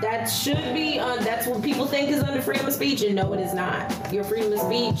 That should be, that's what people think is under freedom of speech, and no, it is not. Your freedom of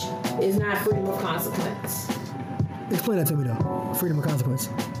speech is not freedom of consequence. Explain that to me, though. Freedom of consequence.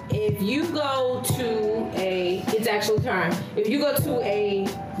 If you go to it's actually crime. If you go to a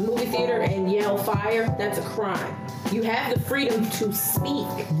movie theater and yell fire, that's a crime. You have the freedom to speak.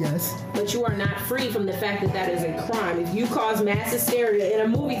 Yes. But you are not free from the fact that is a crime. If you cause mass hysteria in a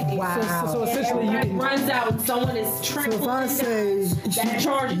movie theater, wow. So essentially everybody runs out and someone is trampling down, that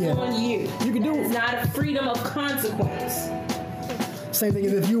charge is on you. You can do it. It's not a freedom of consequence. Same thing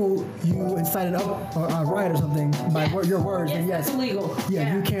as if you incited up a riot or something by your words, then yes, it's illegal.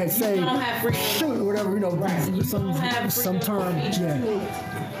 Yeah, you can't say you don't have freedom. Shoot or whatever, some term.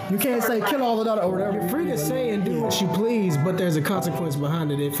 Yeah, you can't say kill all the other or whatever. You're free to say and do what you please, but there's a consequence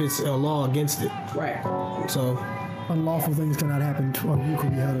behind it if it's a law against it. Right. So. unlawful things cannot happen, or you could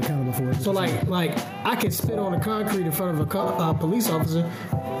be held accountable for it. So like I can spit on the concrete in front of a police officer,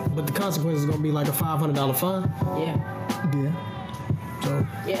 but the consequence is going to be like a $500 fine. Yeah. So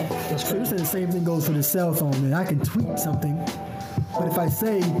that's crazy. You said the same thing goes for the cell phone. Man, I can tweet something, but if I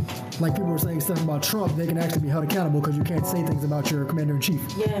say, like people were saying stuff about Trump, they can actually be held accountable because you can't say things about your commander in chief.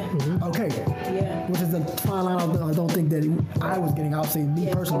 Okay. Which is the fine line. I don't think that I was getting out saying me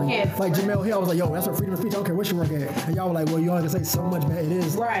personally. Like Jamel Hill, I was like, yo, that's our freedom of speech. I don't care what you work at. And y'all were like, well, you only can say so much, man. It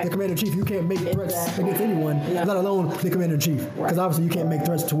is the commander in chief. You can't make threats against anyone, let alone the commander in chief. Because obviously you can't make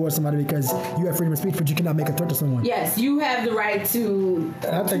threats towards somebody because you have freedom of speech, but you cannot make a threat to someone. Yes, you have the right to.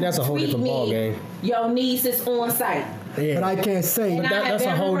 I think that's a whole different ballgame. Your niece is on site. Yeah. But I can't say. And that's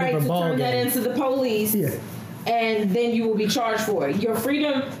a whole different ballgame. Turn that into the police. Yeah. And then you will be charged for it. Your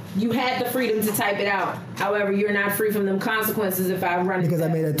freedom, you had the freedom to type it out. However, you're not free from them consequences if I run it. Because I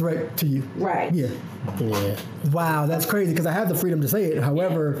made a threat to you. Right. Yeah. Wow, that's crazy because I have the freedom to say it.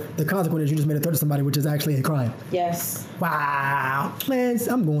 However, the consequence is you just made a threat to somebody, which is actually a crime. Yes. Wow. Man,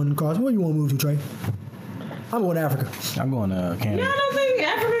 I'm going across. Where you want to move to, Trey? I'm going to Africa. I'm going to Canada. Yeah, I don't think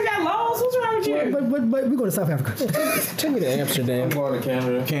Africa got laws. What's wrong with you? But we're going to South Africa. Take me to Amsterdam. I'm going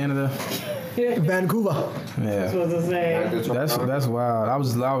to Canada. Vancouver. Yeah. That's wild. I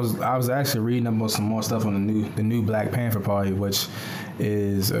was actually reading about some more stuff on the new Black Panther Party, which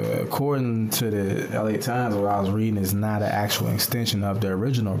is according to the LA Times, what I was reading is not an actual extension of the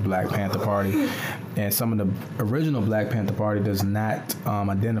original Black Panther Party, and some of the original Black Panther Party does not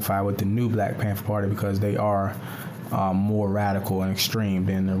identify with the new Black Panther Party because they are more radical and extreme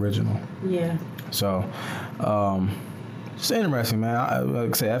than the original. Yeah. So. It's interesting, man. Like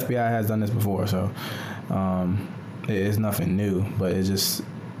I say, FBI has done this before, so it's nothing new. But it's just,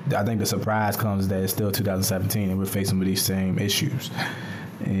 I think the surprise comes that it's still 2017 and we're facing with these same issues.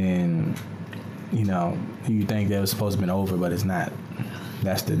 And you know, you think that it was supposed to have been over, but it's not.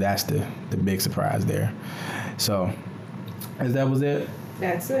 That's the big surprise there. So, as that was it.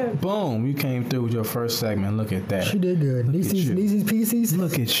 That's it. Boom! You came through with your first segment. Look at that. She did good. Niecy's Pieces.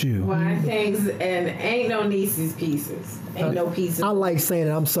 Look at you. Wine things and ain't no Niecy's Pieces. Ain't no pieces. I like saying it.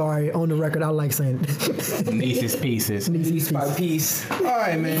 I'm sorry. On the record, I like saying it. Niecy's Pieces. Niecy's by piece. All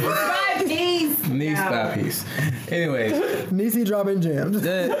right, man. By piece. Niece by piece. Anyways. Niecy dropping gems.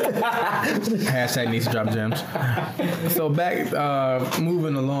 Hashtag Niecy dropping gems. So back,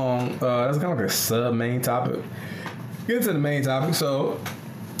 moving along. That's kind of like a sub-main topic. Get to the main topic. So,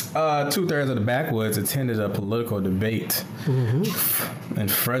 2/3 of the backwoods attended a political debate in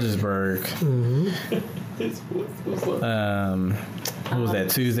Fredericksburg. What was that,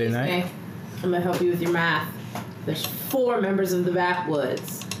 Tuesday night? I'm going to help you with your math. There's 4 members of the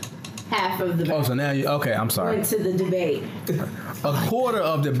backwoods. Half of the backwoods. Oh, so now you, okay, I'm sorry. Went to the debate. A quarter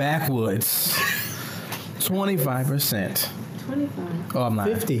of the backwoods. 25%. 25. Oh, I'm not.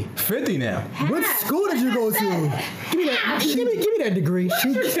 50 now. What school did you go to? Give me that degree. What's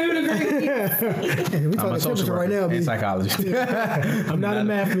your 2 degree? We talking temperature right now, and psychology. I'm not a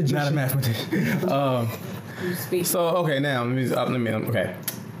math magician. Not a mathematician. So okay, now let me. Okay,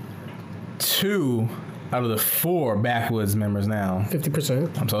 2 out of the 4 backwoods members now.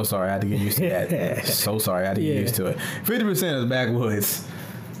 50%. I'm so sorry. I had to get used to that. So sorry. I had to get used to it. 50% of the backwoods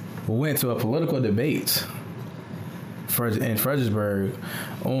went to a political debate in Fredericksburg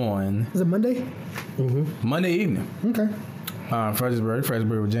on... Is it Monday? Monday evening. Okay. Fredericksburg,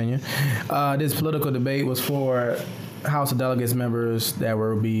 Virginia. This political debate was for House of Delegates members that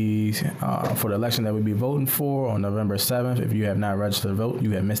will be for the election that we'll be voting for on November 7th. If you have not registered to vote,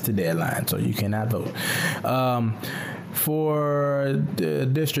 you have missed the deadline, so you cannot vote. For the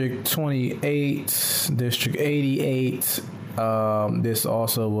District 28, District 88, this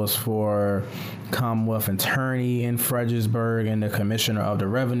also was for Commonwealth Attorney in Fredericksburg and the Commissioner of the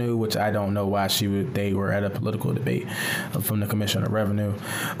Revenue, which I don't know why they were at a political debate from the Commissioner of Revenue.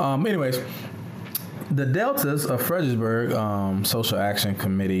 Anyways, the Deltas of Fredericksburg Social Action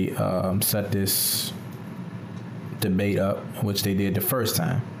Committee set this debate up, which they did the first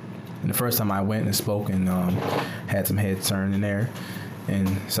time. And the first time I went and spoke and had some heads turned in there and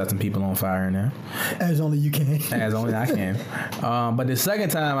set some people on fire in there. As only you can. As only I can. But the second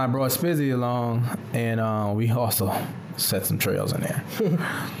time I brought Spizzy along and we also set some trails in there.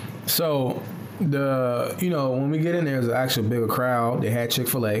 So when we get in there, there's an actual bigger crowd. They had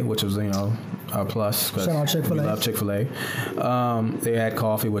Chick-fil-A, which was, a plus. Shout out Chick-fil-A. We love Chick-fil-A. They had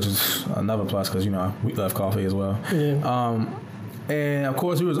coffee, which is another plus because, we love coffee as well. Yeah. And of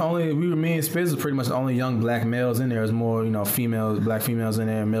course, me and Spitz was pretty much the only young black males in there. There's more, black females in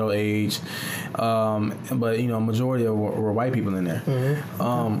there, middle age. But, majority were white people in there.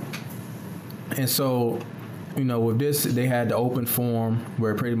 Mm-hmm. And so with this, they had the open forum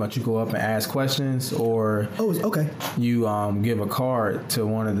where pretty much you go up and ask questions, or you give a card to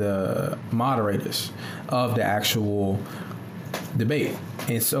one of the moderators of the actual debate.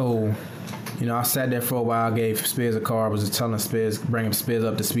 And so, I sat there for a while, gave Spiz a card, was just telling Spiz, bringing Spiz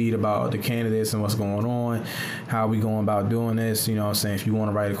up to speed about the candidates and what's going on, how we going about doing this. Saying if you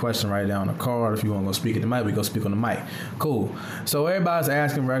want to write a question, write it down on a card. If you want to go speak at the mic, we go speak on the mic. Cool. So everybody's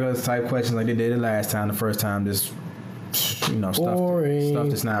asking regular type questions like they did it last time. The first time, just stuff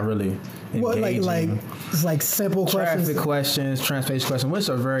that's not really engaging. What, it's like simple questions? Traffic questions, transportation questions, which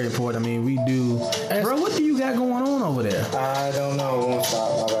are very important. I mean, we do. Bro, what do you got going on over there? I don't know. Won't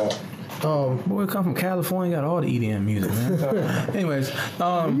stop. My bad. We come from California, got all the EDM music, man. Anyways,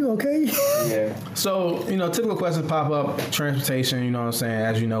 you okay? Yeah. So, typical questions pop up. Transportation, you know what I'm saying?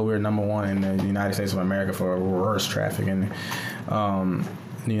 As you know, we're number one in the United States of America for worst traffic in the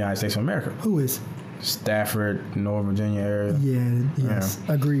United States of America. Who is? Stafford, Northern Virginia area. Yeah, yes,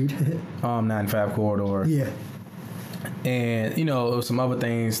 agreed. 95 corridor. Yeah. And, it was some other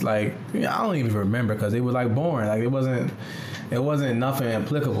things like, I don't even remember because it was like boring. Like it wasn't nothing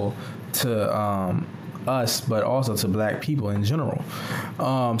applicable to us, but also to black people in general.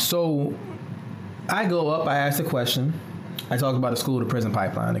 So I go up, I ask a question. I talk about the school to prison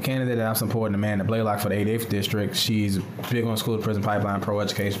pipeline. The candidate that I'm supporting, Amanda Blaylock for the 88th district, she's big on school to prison pipeline,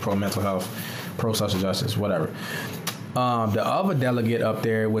 pro-education, pro-mental health, pro-social justice, whatever. The other delegate up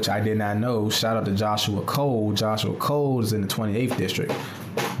there, which I did not know, shout out to Joshua Cole. Joshua Cole is in the 28th district.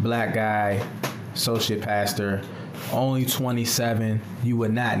 Black guy, associate pastor, only 27. You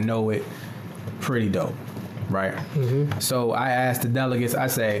would not know it. Pretty dope, right? Mm-hmm. So I asked the delegates, I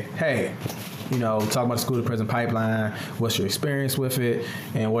say, hey, talk about the school to prison pipeline. What's your experience with it?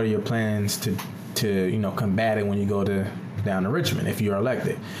 And what are your plans to combat it when you go down to Richmond if you're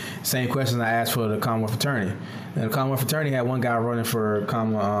elected? Same questions I asked for the Commonwealth Attorney. And the Commonwealth Attorney had one guy running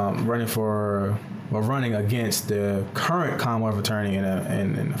against the current Commonwealth Attorney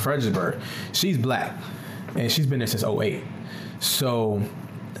in Fredericksburg. She's black, and she's been there since 2008. So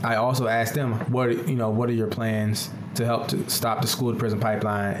I also asked them, what are your plans to help to stop the school to prison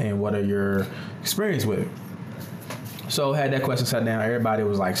pipeline, and what are your experience with it? So had that question sat down. Everybody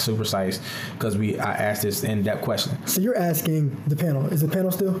was like super psyched because I asked this in-depth question. So you're asking the panel. Is the panel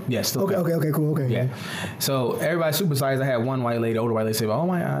still? Yeah, still. Okay, cool. Okay. Yeah. So everybody super psyched. I had one older white lady say, "Oh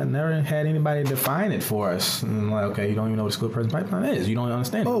my, I never had anybody define it for us." And I'm like, okay, you don't even know what the school prison pipeline is. You don't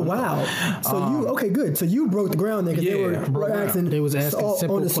understand it. Oh wow. So good. So you broke the ground there because they were asking. They was asking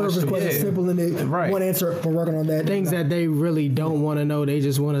simple on the surface questions, simple, and they one answer. We're working on that. Things that they really don't want to know. They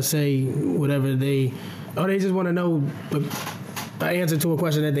just want to say whatever they just want to know an answer to a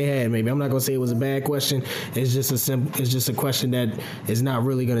question that they had. Maybe I'm not gonna say it was a bad question. It's just a question that is not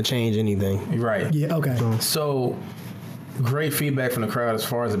really gonna change anything. Right. Yeah. Okay. So great feedback from the crowd as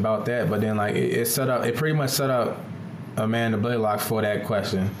far as about that. But then it pretty much set up Amanda Blaylock for that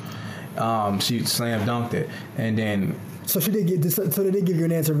question. She slam dunked it, and then. So she did get this, so they did give you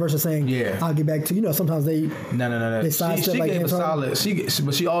an answer versus saying, "Yeah, I'll get back to you." Sometimes they no. They sidestep like gave a solid.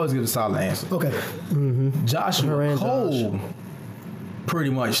 But she always gives a solid answer. Okay. Mm-hmm. Joshua Cole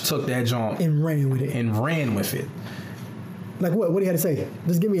pretty much took that jump and ran with it. Like what? What do you have to say?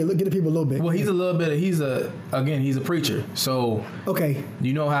 Just give the people a little bit. Well, he's a preacher. So okay,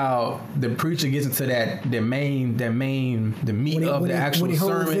 you know how the preacher gets into the meat of the actual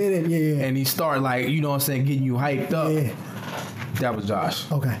sermon, and he start getting you hyped up. Yeah. That was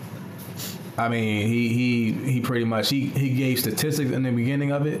Josh. Okay. I mean, he pretty much he gave statistics in the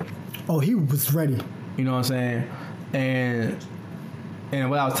beginning of it. Oh, he was ready. You know what I'm saying? And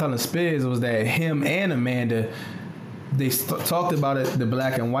what I was telling Spiz was that him and Amanda, they talked about it, the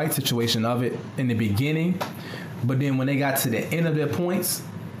black and white situation of it in the beginning, but then when they got to the end of their points,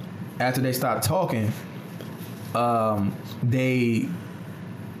 after they stopped talking, they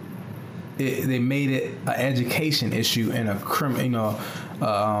made it an education issue and a criminal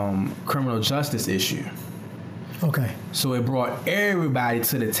justice issue. Okay. So it brought everybody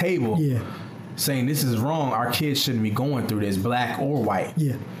to the table. Yeah. Saying this is wrong. Our kids shouldn't be going through this, black or white.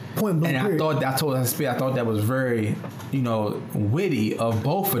 Yeah. Point blank. And I thought that was very, witty of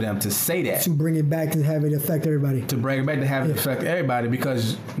both of them to say that. To bring it back to have it affect everybody. To bring it back to have it affect everybody,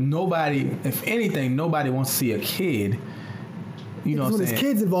 because nobody, if anything, nobody wants to see a kid. When there's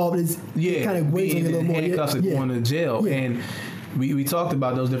kids involved, it's kind of waiting a little more. Handcuffs and going to jail, and we talked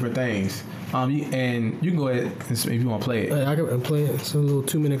about those different things. And you can go ahead if you want to play it. I can play it. It's a little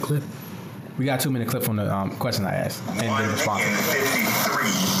 2-minute clip. We got a 2-minute clip from the question I asked and the response.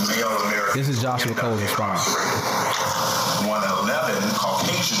 This is Joshua Cole's response. 111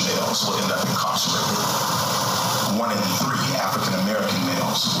 Caucasian males will end up incarcerated. 1 in 3 African American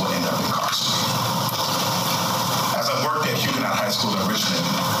males will end up incarcerated. As I worked at Huguenot High School in Richmond,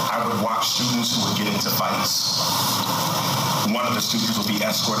 I would watch students who would get into fights. One of the students would be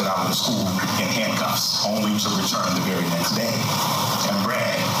escorted out of the school in handcuffs, only to return the very next day and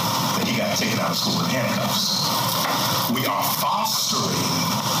brag that he got taken out of school in handcuffs. We are fostering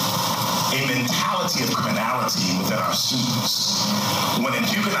a mentality of criminality within our students. When in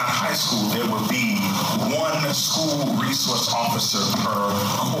Huguenot High School, there would be 1 school resource officer per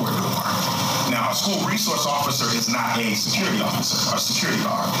corridor. Now, a school resource officer is not a security officer or security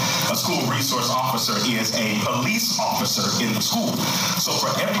guard. A school resource officer is a police officer in the school. So for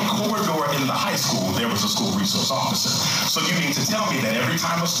every corridor in the high school, there was a school resource officer. So you mean to tell me that every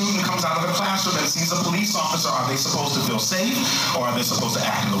time a student comes out of the classroom and sees a police officer, are they supposed to feel safe, or are they supposed to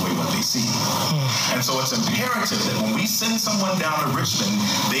act in the way what they see? And so it's imperative that when we send someone down to Richmond,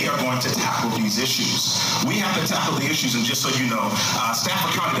 they are going to tackle these issues. We have to tackle the issues, and just so you know,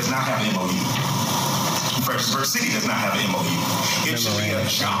 Stafford County does not have an MOU. Fredericksburg City does not have an MOU. It should be a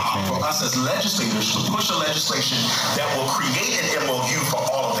job for us as legislators to push a legislation that will create an MOU for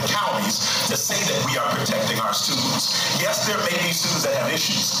all of the counties to say that we are protecting our students. Yes, there may be students that have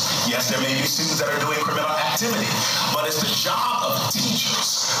issues. Yes, there may be students that are doing criminal activity. But it's the job of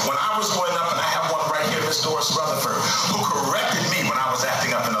teachers. When I was growing up, and I have one right here, Miss Doris Rutherford, who corrected me when I was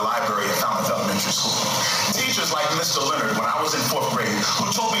acting up in the library at Falmouth Elementary School. Teachers like Mr. Leonard, when I was in 4th grade, who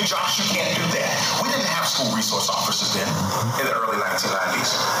told me, Josh, you can't do that. We didn't have school resource officers then in the early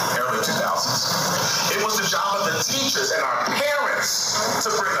 1990s, early 2000s. It was the job of the teachers and our parents to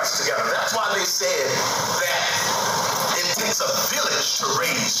bring us together. That's why they said that it takes a village to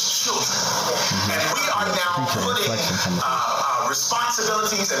raise children. And we are now putting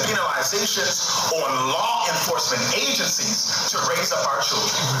responsibilities and penalizations on law enforcement agencies to raise up our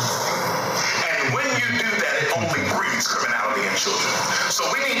children. And when you do that, it only breeds criminality in children. So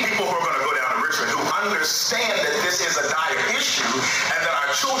we need people who are going to go down to Richmond who understand that this is a dire issue and that our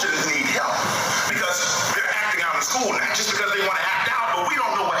children need help because they're acting out in school, not just because they want to act out, but we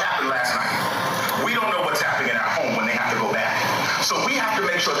don't know what happened last night. We don't know what's happening at home when they have to go back. So we have to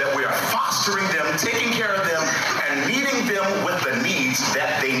make sure that we are fostering them, taking care of them, and meeting them with the needs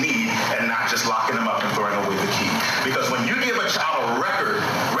that they need and not just locking them up and throwing away the key. Because when you give a child a record,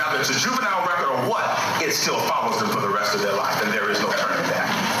 whether it's a juvenile record or what, it still follows them for the rest of their life, and there is no turning back.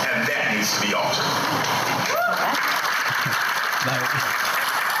 And that needs to be altered.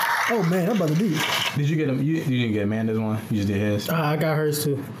 Oh man, I'm about to beat. Did you get him? You didn't get Amanda's one. You just did his. I got hers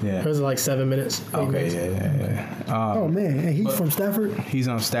too. Yeah, hers is like 7 minutes. Okay, yeah. Oh man, and he's from Stafford. He's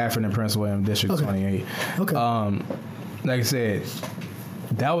on Stafford and Prince William, District 28. Okay. Like I said,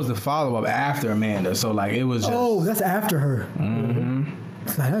 that was the follow up after Amanda. So like it was. Just, that's after her. Mm-hmm.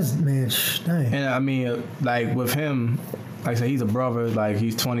 That's man, dang. And I mean, like with him, like I said, he's a brother. Like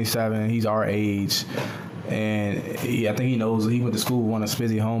he's 27. He's our age. And I think he knows he went to school with one of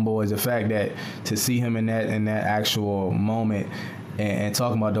Spizzy homeboys. The fact that to see him in that actual moment and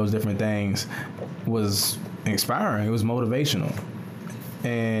talking about those different things was inspiring. It was motivational,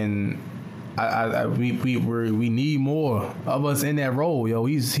 and we need more of us in that role, yo.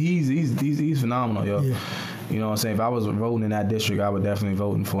 He's phenomenal, yo. Yeah. You know what I'm saying? If I was voting in that district, I would definitely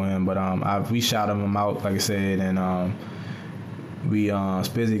voting for him. But we shouted him out, like I said, and. We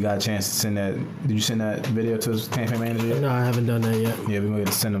Spizzy got a chance to send that. Did you send that video to his campaign manager yet? No, I haven't done that yet. Yeah, we're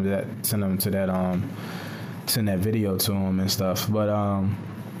gonna send him that. Send that video to him and stuff. But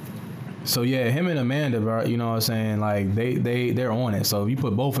so yeah, him and Amanda, bro, you know what I'm saying? Like they're on it. So if you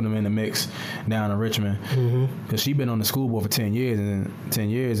put both of them in the mix down in Richmond, because she been on the school board for 10 years,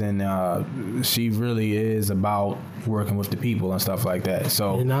 and she really is about working with the people and stuff like that.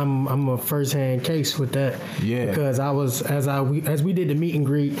 So and I'm a first-hand case with that. Yeah, because I was as we did the meet and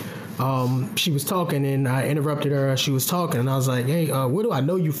greet. She was talking and I interrupted her as she was talking, and I was like, "Hey, where do I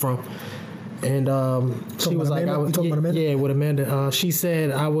know you from?" And she was like, with Amanda. She said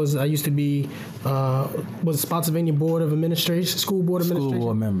I used to be was Spotsylvania Board of Administration, School Board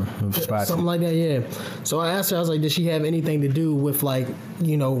member of Spotsylvania. Something like that, yeah. So I asked her, I was like, did she have anything to do with like,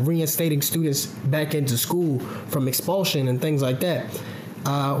 reinstating students back into school from expulsion and things like that?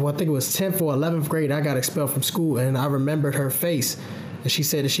 Well, I think it was 10th or 11th grade, I got expelled from school, and I remembered her face. And she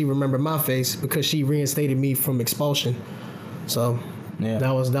said that she remembered my face because she reinstated me from expulsion. So yeah,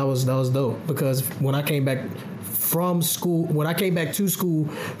 that was dope, because when I came back to school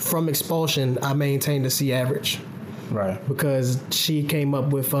from expulsion, I maintained a C average. Right. Because she came up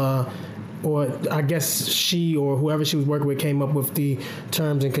with or I guess she or whoever she was working with came up with the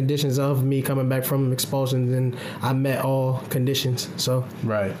terms and conditions of me coming back from expulsion, and I met all conditions. So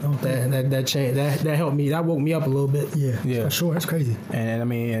right, that changed. That helped me. That woke me up a little bit. Yeah, for sure. That's crazy. And I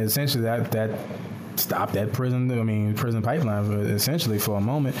mean, essentially that stopped that prison pipeline essentially for a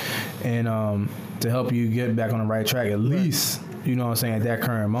moment, and to help you get back on the right track, at least. You know what I'm saying, at that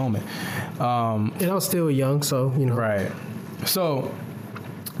current moment. And I was still young, so, you know. Right. So,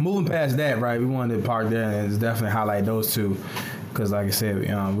 moving past that, right, we wanted to park there and definitely highlight those two. Because, like I said,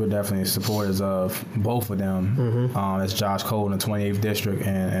 we're definitely supporters of both of them. Mm-hmm. That's Josh Cole in the 28th District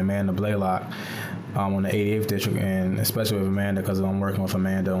and Amanda Blaylock on the 88th District. And especially with Amanda, because I'm working with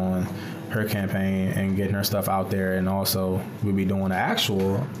Amanda on her campaign and getting her stuff out there. And also, we'll be doing a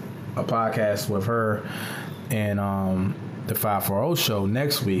podcast with her and the 540 show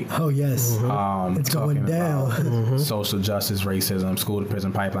next week. Oh, yes. It's going down. Social justice, racism, school to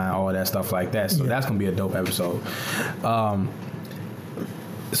prison pipeline, all that stuff like that. So that's going to be a dope episode.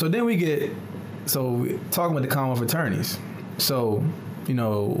 So then talking about the Commonwealth attorneys. So,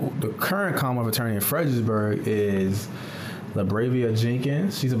 the current Commonwealth attorney in Fredericksburg is LaBravia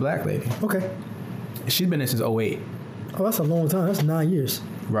Jenkins. She's a black lady. Okay. She's been there since 2008. Oh, that's a long time. That's 9 years.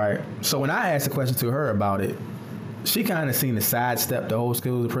 Right. So when I asked a question to her about it, she kind of seemed to sidestep the whole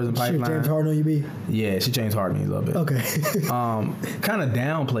school to prison pipeline. James Harden on UB? Yeah, she James Harden me a little bit. Okay. Kind of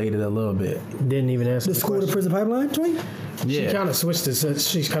downplayed it a little bit. Didn't even answer the school to prison pipeline joint? Yeah. She kind of switched it.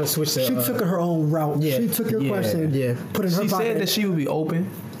 She took her own route. Yeah. She took your question. Yeah. Put it in her pocket. She said that she would be open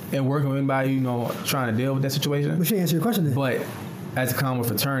and working with anybody, trying to deal with that situation. But she answered your question then. But as a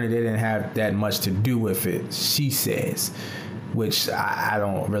Commonwealth attorney, they didn't have that much to do with it, she says, which I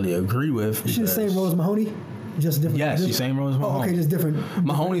don't really agree with. She the same Rose Mahoney? Just different. Yes, she's same Rose Mahoney. Oh, okay, just different.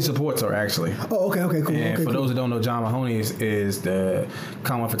 Mahoney supports her, actually. Oh, okay, cool. And for those that don't know, John Mahoney is the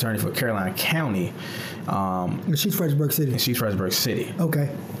Commonwealth attorney for Caroline County. She's Fredericksburg City. And she's Fredericksburg City. Okay.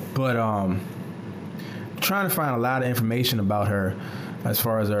 But trying to find a lot of information about her as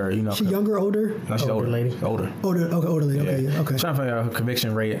far as her, She younger or older? No, she's older lady. Older, older lady. Okay. Trying to figure out her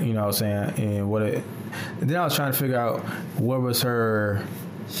conviction rate, what I'm saying, and then I was trying to figure out what was her,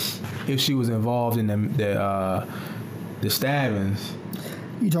 if she was involved in the stabbings.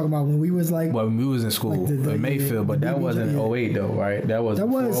 You talking about when we was when we was in school in Mayfield, but that wasn't 2008 though, right? That was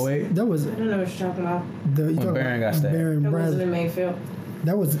 2008. That was. I don't know what you're talking about. When Barron got stabbed. That wasn't in Mayfield.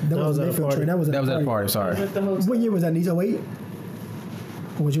 That was Mayfield train. That was at a party. Sorry. What year was that, niece? 2008?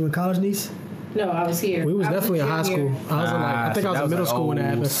 Was you in college, niece? No, I was here. We was definitely in high school. I think I was in middle school when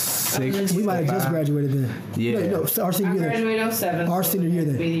that happened. We might have just graduated then. Yeah. No, our senior year. I graduated 07. Our senior year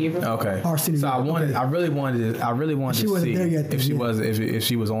then. Okay. Our senior year. So I really wanted to see if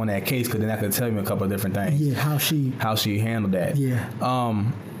she was on that case, because then that could tell me a couple of different things. Yeah, how she handled that. Yeah.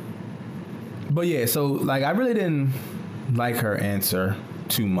 But yeah, so I really didn't like her answer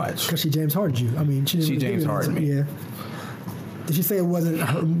too much. Because she James Hardened you. I mean, she James Hardened me. Yeah. Did she say it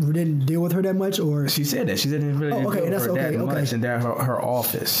didn't deal with her that much, or she said that she didn't really deal with her that much, and that her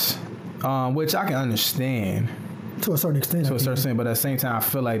office, which I can understand to a certain extent. But at the same time, I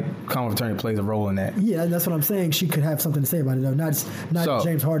feel like Commonwealth attorney plays a role in that. Yeah, that's what I'm saying. She could have something to say about it, though. Not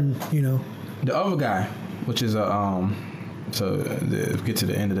James Harden. The other guy, which is to get to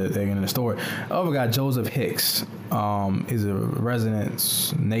the end of the story. The other guy, Joseph Hicks, is a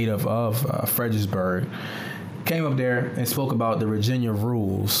resident native of Fredericksburg. Came up there and spoke about the Virginia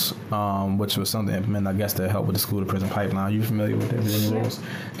rules, which was something implemented, I guess, to help with the school to prison pipeline. Are you familiar with the Virginia rules?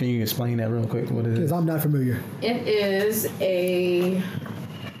 Can you explain that real quick? What it is? Because I'm not familiar. It is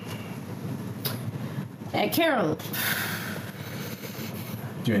at Carolina.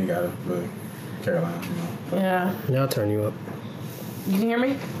 You ain't got it, but Carolina. Yeah. Yeah, I'll turn you up. You can hear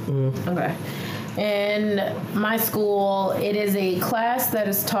me? Mm-hmm. Okay. In my school, it is a class that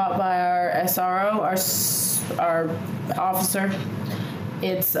is taught by our SRO, our officer.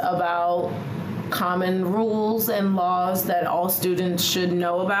 It's about common rules and laws that all students should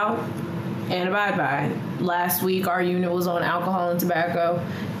know about and abide by. Last week, our unit was on alcohol and tobacco,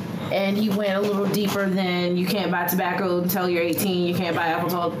 and he went a little deeper than you can't buy tobacco until you're 18, you can't buy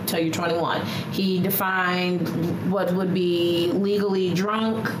alcohol until you're 21. He defined what would be legally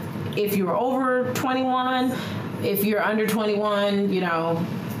drunk if you're over 21, if you're under 21,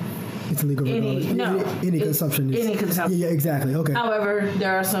 it's legal. Any consumption. Any consumption. Yeah, exactly. Okay. However,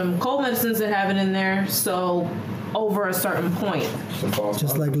 there are some cold medicines that have it in there, so over a certain point.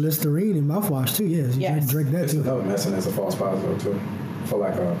 Just like Listerine and mouthwash too. Yeah, you can drink that too. It's another medicine that's a false positive too, for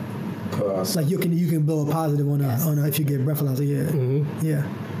like a. Like you can blow a positive on if you get breathalyzer. Yeah. Mm-hmm. Yeah.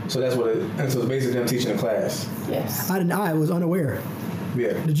 So that's what and so it's basically them teaching a class. Yes. I was unaware.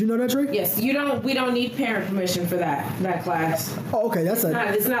 Yeah. Did you know that, Trey? Yes, we don't need parent permission for that class. Oh, okay, it's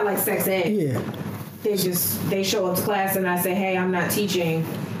not like sex ed. Yeah. They show up to class and I say, hey, I'm not teaching,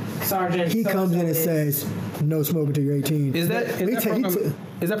 Sergeant. He comes in and says, no smoking until you're 18. Is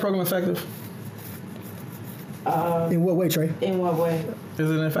that program effective? In what way, Trey? In what way? Is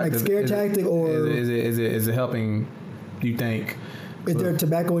it effective? Like scare tactic or is it helping? You think? Is there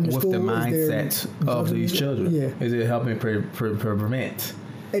tobacco in your school? With the mindset of these children? Yeah. Is it helping prevent?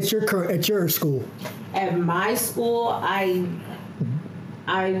 At your school? At my school, I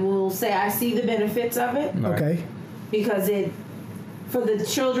will say I see the benefits of it. Okay. Because for the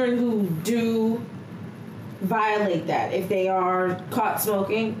children who do violate that, if they are caught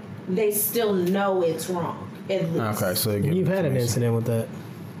smoking, they still know it's wrong. At least. Okay, so you've had an incident with that.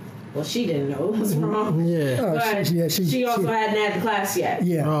 Well, she didn't know it was wrong. Yeah. But she also hadn't had the class yet.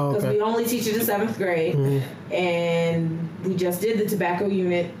 Yeah. Because we only teach it in 7th grade. Mm-hmm. And we just did the tobacco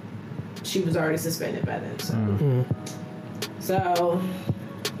unit. She was already suspended by then. So,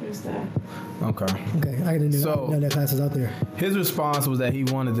 there's that. Okay. I didn't know that class was out there. His response was that he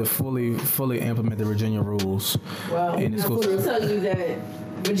wanted to fully implement the Virginia rules. Well, in the school. I will tell you that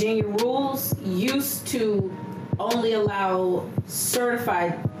Virginia rules used to only allow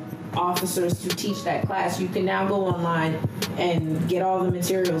certified officers to teach that class. You can now go online and get all the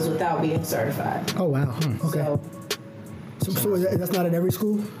materials without being certified. Oh wow! Okay. So that's not at every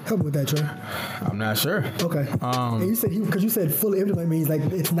school? Help me with that, Trey. I'm not sure. Okay. And you said because you said fully implement means like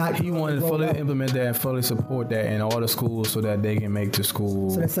it's not. He wanted to fully implement that and fully support that in all the schools so that they can make the school.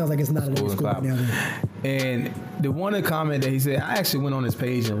 So that sounds like it's not at every school right now. And the one comment that he said, I actually went on his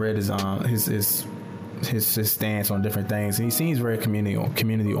page and read his stance on different things, and he seems very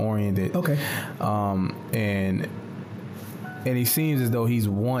community oriented. Okay. And he seems as though he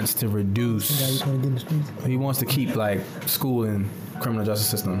wants to reduce. He wants to keep like school and criminal justice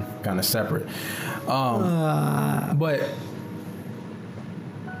system kind of separate. But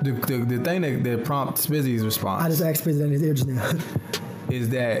the thing that prompts Spizzy's response. I just asked Spizzy in his ear just now. Is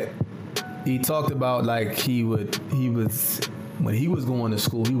that he talked about like he was when he was going to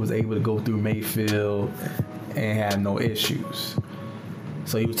school, he was able to go through Mayfield and have no issues.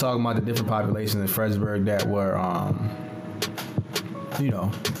 So he was talking about the different populations in Fredericksburg that were,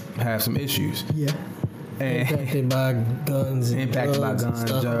 have some issues. Yeah. And impacted by guns,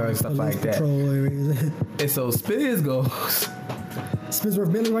 drugs, stuff like that. And so Spiz goes. Spiz where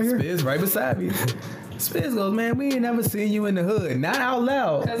Billy right here? Spiz right beside me. Spiz goes, man, we ain't never seen you in the hood. Not out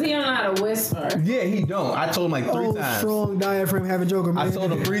loud. Because he don't know how to whisper. Yeah, he don't. I told him like 3 times. Strong diaphragm having joker, man. I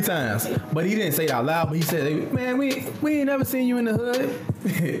told him 3 times. But he didn't say it out loud, but he said, man, we ain't never seen you in the hood.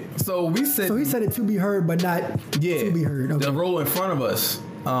 So he said it to be heard, but not to be heard. Okay. The row in front of us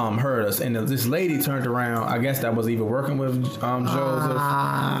heard us, and this lady turned around. I guess that was either working with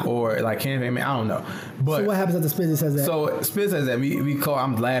Joseph or like campaign. I don't know. But so what happens after Spizzy says that? So Spizzy says that we call.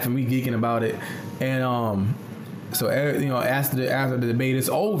 I'm laughing. We geeking about it, and so after the debate is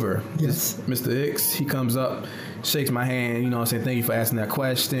over, yes, Mr. Hicks, he comes up, shakes my hand. Saying thank you for asking that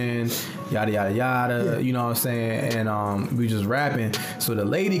question. Yada yada yada. Yeah. You know what I'm saying? And we just rapping. So the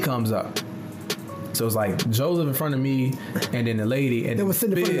lady comes up. So it's like Joseph in front of me, and then the lady, and then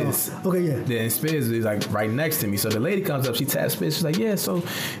Spiz. Okay, yeah. Then Spiz is like right next to me. So the lady comes up, she taps Spiz. She's like, "Yeah, so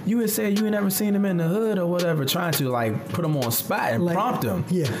you had said you ain't never seen him in the hood or whatever," trying to like put him on spot and prompt him.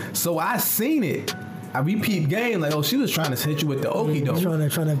 Yeah. So I seen it. We peep game like, she was trying to hit you with the okie doke.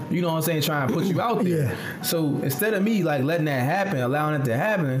 Trying to, you know what I'm saying? Trying to put you out there. Yeah. So instead of me like letting that happen, allowing it to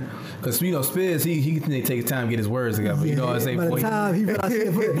happen, because Spiz, he can take his time to get his words together. You know what I'm saying? By the time he realized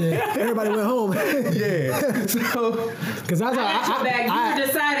everybody went home. Yeah. So because I were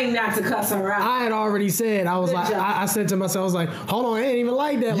deciding not to cuss her out. I had already said I said to myself, I was like, hold on, I ain't even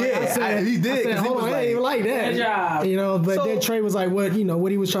like that. Like he did. I said, hold on, I ain't even like that. Good job. But then Trey was like, what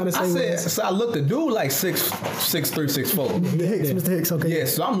he was trying to say. So I looked at dude like 6'3", 6'4". Mr. Hicks, okay. Yeah,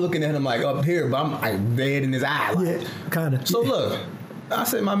 so I'm looking at him like up here, but I'm like dead in his eye. Like. Yeah, kind of. So look, I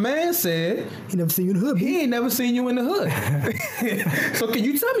said, my man said he never seen you in the hood. He ain't never seen you in the hood. So can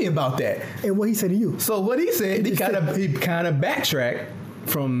you tell me about that? And what he said to you? So what he said, he kind of backtracked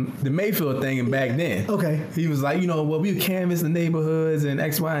from the Mayfield thing and back then. Okay. He was like, we canvass the neighborhoods and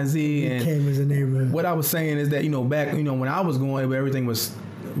X, Y, and Z. And canvass the neighborhood. What I was saying is that, back, when I was going, everything was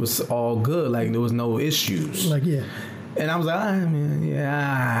all good. Like, there was no issues. Like, yeah. And I was like,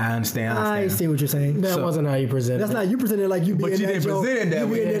 I understand. I see what you're saying. That wasn't how you presented. That's not you presented like you. But you didn't present it that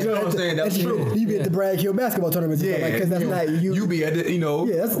way. You know what I'm saying? That's true. You be at the Bragg Hill basketball tournament. Yeah, because that's not you. You be at the,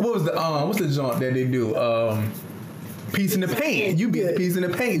 what was the what's the joint that they do? piece in the paint. You be the piece in the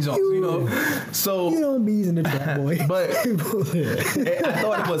paint, Jones. You know, so you don't be in the trap, boy. But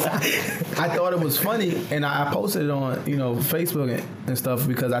I thought it was funny, and I posted it on Facebook and stuff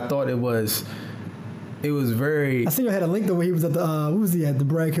because I thought it was very. I seen you had a link though where he was at the what was he at the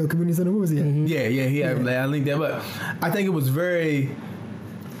Bragg Hill Community Center? Where was he at? Mm-hmm. Yeah, he had. I linked that, but I think it was very.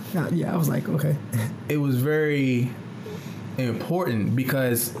 Yeah, I was like, okay. It was very important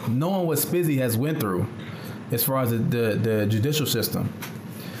because knowing what Spizzy has went through as far as the judicial system,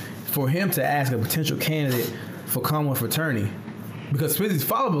 for him to ask a potential candidate for Commonwealth fraternity, because Spizzy's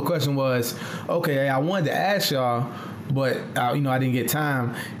follow-up question was, okay, I wanted to ask y'all, but I didn't get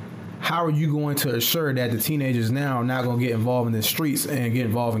time. How are you going to assure that the teenagers now are not going to get involved in the streets and get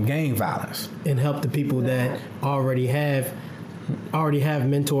involved in gang violence and help the people that already have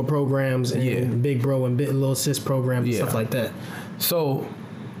mentor programs and Big Bro and Little Sis programs and stuff like that. So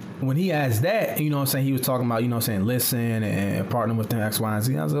when he asked that, he was talking about, listen and partner with them X, Y, and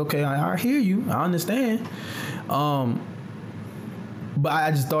Z. I was like, okay, I hear you. I understand. But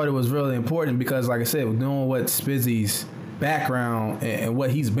I just thought it was really important because, like I said, knowing what Spizzy's background and what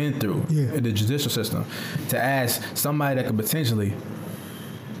he's been through in the judicial system, to ask somebody that could potentially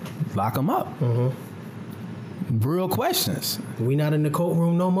lock him up. Mm-hmm. Real questions. We not in the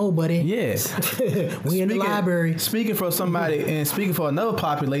courtroom no more, buddy. Yes. We in the library. Speaking for somebody and speaking for another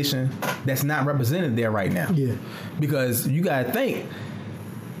population that's not represented there right now. Yeah. Because you gotta think,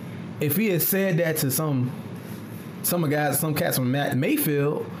 if he had said that to some cats from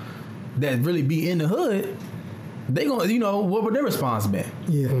Mayfield that really be in the hood, they gonna, what would their response been?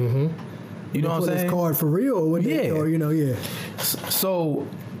 Yeah. Mm-hmm. You know what I'm saying? This card for real, or what? Yeah. Or So.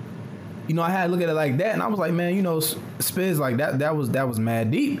 I had to look at it like that, and I was like, man, Spiz, like that was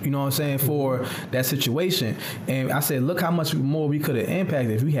mad deep, you know what I'm saying, for that situation. And I said, look how much more we could have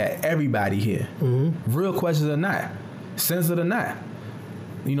impacted if we had everybody here. Mm-hmm. Real questions or not, sensitive or not.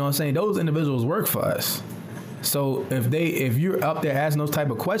 You know what I'm saying? Those individuals work for us. So if you're up there asking those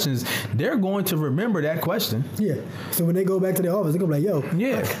type of questions, they're going to remember that question. Yeah. So when they go back to their office, they're going to be like,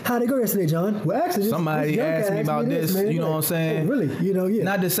 yo, how'd it go yesterday, John? Well, actually, somebody asked me about this, man. You know what I'm saying? Oh, really?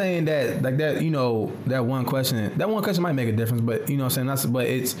 Not just saying that, like that, that one question might make a difference, but you know what I'm saying? But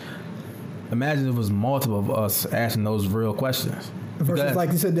it's, imagine if it was multiple of us asking those real questions. Versus,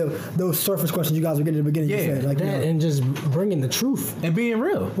 like you said, those surface questions you guys were getting at the beginning. Yeah, you said, like that, and just bringing the truth and being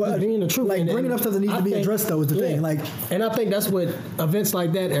real. Well, being the truth, like bringing up stuff that needs to be addressed. Though is the thing. Like, and I think that's what events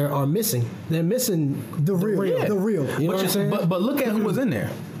like that are missing. They're missing the real. Yeah. The real. You know what I'm saying? But look at who was in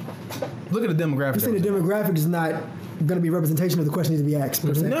there. Look at the demographic. You say the demographic is not going to be representation of the question needs to be asked.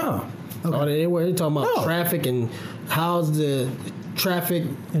 Per se. No. Okay. Oh, they were talking about traffic and how's the traffic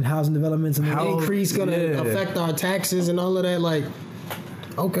and housing developments and how increase going to affect our taxes and all of that. Like,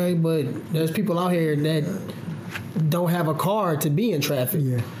 okay, but there's people out here that don't have a car to be in traffic.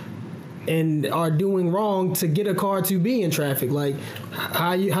 Yeah. And are doing wrong to get a car to be in traffic. Like,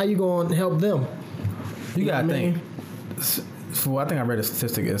 how you going to help them? You got to think. I think I read a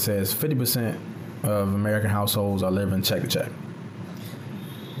statistic that says 50% of American households are living check to check.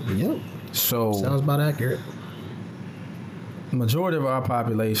 Yep. So sounds about accurate. The majority of our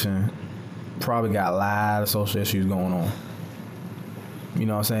population probably got a lot of social issues going on. You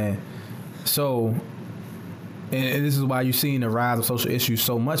know what I'm saying? So, and this is why you're seeing the rise of social issues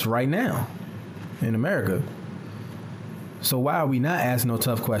so much right now in America. So why are we not asking no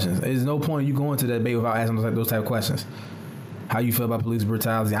tough questions? There's no point you going to that debate without asking those type of questions. How you feel about police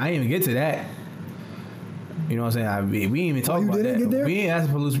brutality? I didn't even get to that. You know what I'm saying? We didn't even talk about that. We didn't ask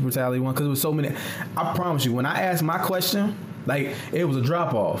police brutality one because it was so many. I promise you, when I asked my question, like, it was a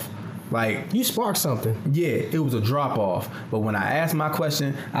drop off. Like, you sparked something. Yeah, it was a drop off. But when I asked my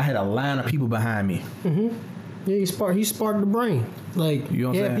question, I had a line of people behind me. Mm-hmm. Yeah, he sparked the brain. Like, you know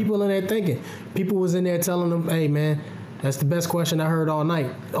what I'm saying? People in there thinking. People was in there telling them, hey, man, that's the best question I heard all night.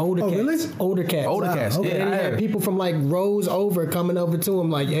 Older cats. Really? Older cats. Older cats. Okay. Yeah, and he had people from like rows over coming over to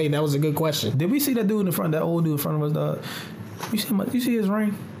him like, hey, that was a good question. Did we see that dude in front, that old dude in front of us? You see his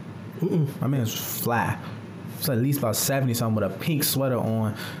ring? Mm-mm. My man's fly. It's at least about 70-something with a pink sweater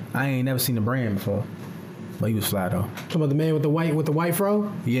on. I ain't never seen the brand before. But he was fly though. Talking about the man with the white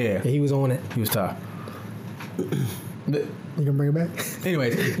fro? Yeah. He was on it. He was tough. You gonna bring it back?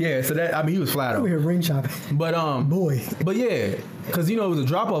 Anyways, yeah, so that, I mean, he was fly though. We're here ring shopping. But boy. But yeah, because it was a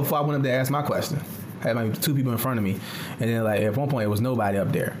drop off before I went up there to ask my question. I had like 2 people in front of me, and then like at one point it was nobody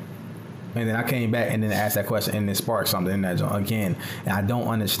up there. And then I came back and then asked that question and then sparked something in that joint again. And I don't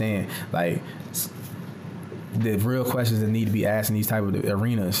understand like the real questions that need to be asked in these type of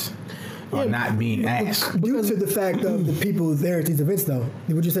arenas. are not being asked. Due to the fact of the people there at these events, though.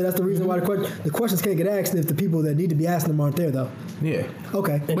 Would you say that's the reason why the questions can't get asked if the people that need to be asking them aren't there, though? Yeah.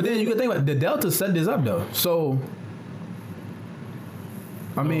 Okay. But then you can think about the Delta set this up though. So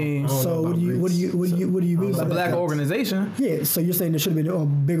I mean, so what do you mean by that? A black organization? Yeah. So you're saying there should have been a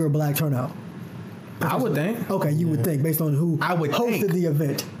bigger black turnout? I would think. Okay, you would think based on who hosted the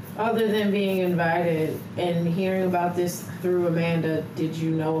event. Other than being invited and hearing about this through Amanda, did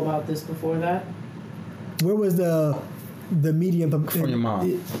you know about this before that? Where was the medium from your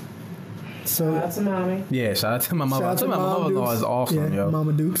mom? So shout out to mommy. Yeah, shout out to my mother. My mother-in-law is awesome, yo.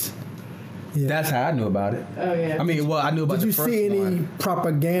 Mama Dukes. Yeah. That's how I knew about it. Oh yeah. I mean, well, I knew about the first one. Did you see any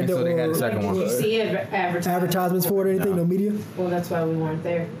propaganda so they had the second one. Did you see advertisements for it or anything? No media. Well, that's why we weren't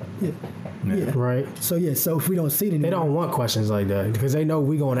there. Yeah. Right. So if we don't see it anymore, they don't want questions like that because they know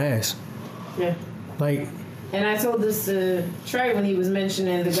we gonna ask. Yeah. Like. And I told this to Trey when he was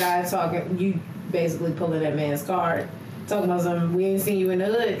mentioning the guy talking. You basically pulling that man's card. Talking about something, we ain't seen you in the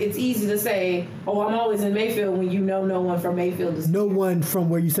hood. It's easy to say, "Oh, I'm always in Mayfield," when you know no one from Mayfield is. No one from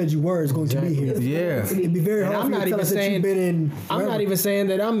where you said you were is going to be here. Yeah, it'd be very hard. I'm not even saying I'm not even saying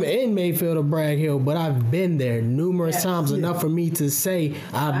that I'm in Mayfield or Bragg Hill, but I've been there numerous times enough for me to say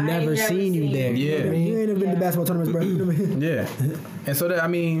I've never seen you there. Yeah, you ain't never been to basketball tournaments, bro. Yeah, and so that I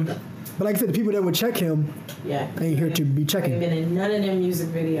mean. But like I said, the people that would check him ain't here to be checking. I've been in none of them music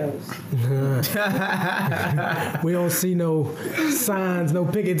videos. We don't see no signs, no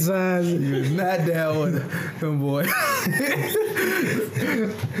picket signs. You're not down with them, boy.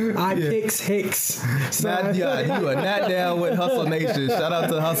 Hicks. You are not down with Hustle Nation. Shout out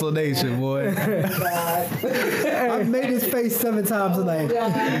to Hustle Nation, boy. I've made his face 7 times tonight.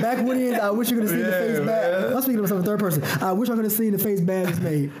 Back when he is, I wish you could have seen the face bad. I'm speaking of myself in third person. I wish I could have seen the face bad he's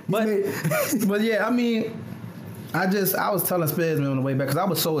made. But yeah, I mean, I was telling Spiz, man, on the way back because I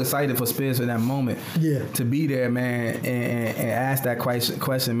was so excited for Spiz in that moment. Yeah. To be there, man, and ask that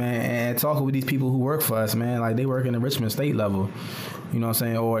question, man, and talking with these people who work for us, man. Like they work in the Richmond state level, you know what I'm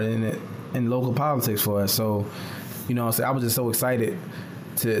saying, or in local politics for us. So, you know what I'm saying, I was just so excited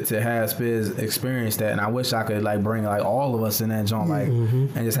to have Spiz experience that, and I wish I could like bring like all of us in that joint, like,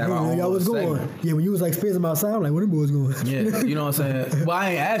 and just have our own. Y'all was going. Yeah, when you was like Spiz in my sound, I'm like, where the boys going? Yeah, you know what I'm saying. Well,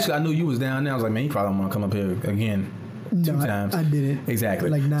 I ain't asked you. I knew you was down there. I was like, man, you probably want to come up here again. Two times. I didn't. Exactly.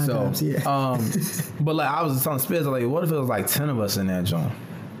 Like 9 times. Yeah. But like I was telling Spiz, like, what if it was like 10 of us in that joint?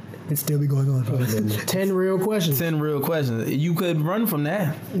 It'd still be going on. 10 real questions. 10 real questions. You could run from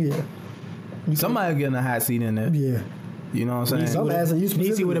that. Yeah. Somebody getting a hot seat in there. Yeah. You know what I'm saying?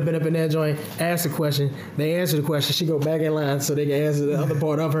 Niecy would have been up in that joint, asked a question, they answer the question, she go back in line so they can answer the other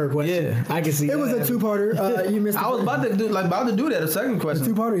part of her question. Yeah, I can see it was a 2-parter. You missed. I was about to do that. A second question. A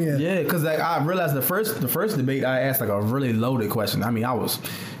 2-parter, yeah. Yeah, because like I realized the first debate I asked like a really loaded question. I mean, I was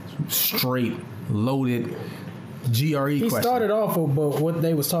straight loaded GRE question. He started off with what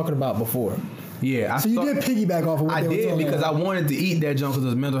they was talking about before. Yeah, you did piggyback off of what I did because I wanted to eat that junk because it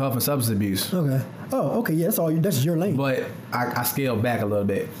was mental health and substance abuse. Okay. Oh, okay. Yeah, that's your lane. But I scaled back a little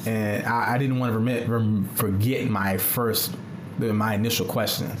bit, and I didn't want to forget my initial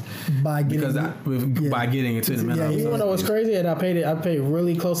question by getting into the mental health. You know what's crazy? And I paid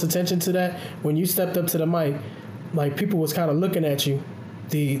really close attention to that when you stepped up to the mic. Like people was kind of looking at you.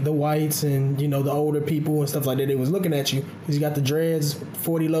 The whites and the older people and stuff like that, they was looking at you because you got the dreads,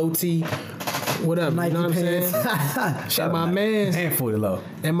 40 low T, whatever. Nike, you know what I'm saying? And my man and 40 low.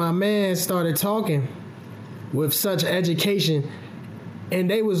 And my man started talking with such education, and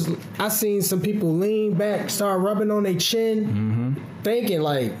I seen some people lean back, start rubbing on their chin, thinking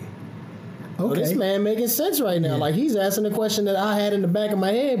like, okay, this man making sense right now. Yeah. Like he's asking the question that I had in the back of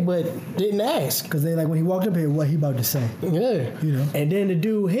my head, but didn't ask. Because they like when he walked up here, what he about to say? Yeah, And then the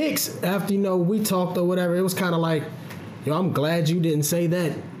dude Hicks, after we talked or whatever, it was kind of like, I'm glad you didn't say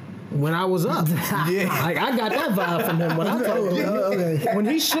that when I was up. Yeah, like I got that vibe from him when I talked to him. Okay. When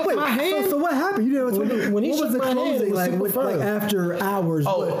he shook my hand. So what happened? You never told me. When he shook my hand, like after hours.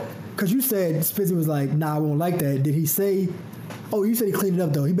 Oh, because you said Spizzy was like, nah, I won't like that. Did he say? Oh, you said he cleaned it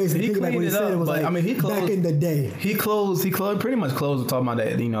up though. He basically cleaned what he said. It was like, he closed, back in the day. He pretty much closed talking about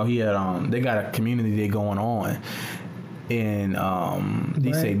that. He had they got a community day going on in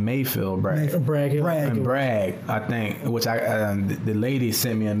you say Mayfield, Bragg Hill, and Bragg, I think, which the lady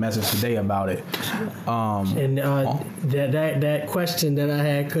sent me a message today about it. And that question that I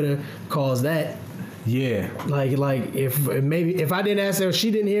had could have caused that. Yeah, like if I didn't ask her, if she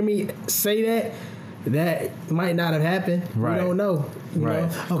didn't hear me say that might not have happened. Right. We don't know. You know?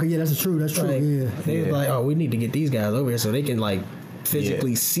 Okay, yeah, that's true. That's true. They was like, oh, we need to get these guys over here so they can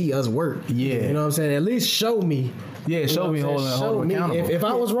physically see us work. Yeah. You know what I'm saying? At least show me. Yeah, show me holding me accountable. If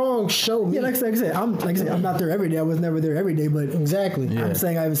I was wrong, show me. Yeah, like I said, I'm not there every day. I was never there every day, but exactly. Yeah. I'm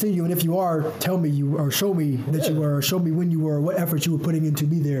saying I haven't seen you, and if you are, tell me you or show me that you were, or show me when you were, what effort you were putting in to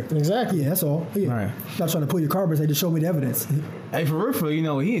be there. Exactly. Yeah, that's all. Yeah. Right. Not trying to pull your car, but say just show me the evidence. Hey, for real, you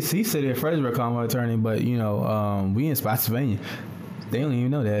know, he said at Frederick, I'm an attorney, but you know, we in Spotsylvania. They don't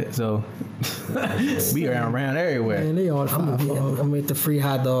even know that, so we are around everywhere. Man, they all I'm with the free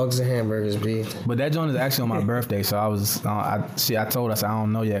hot dogs and hamburgers, B. But that joint is actually on my birthday, so I was, I told her, I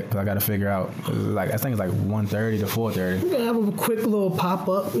don't know yet because I got to figure out. Like I think it's like 1:30 to 4:30. We're gonna have a quick little pop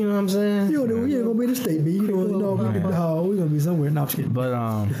up. You know what I'm saying? You ain't gonna be in the state, B. You know, we're gonna be somewhere. No, I'm just kidding. But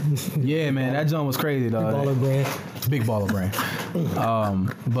yeah, man, that joint was crazy, though. Big baller brand.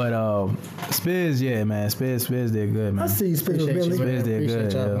 But Spiz, yeah, man, Spiz did good, man. I see Spiz really. Did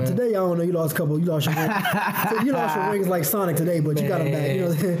good. Yeah. Today, I don't know. You lost a couple. You lost your rings. You lost your rings like Sonic today, but you got them back. You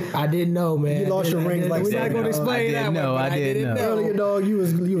know, I didn't know, man. You lost your rings like Sonic. We're not gonna explain that. I didn't know. Earlier, dog, you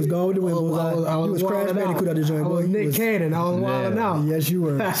was gone with the wind. You was Crash Bandicoot out the joint. I was Nick Cannon. I was wilding out. Yes, you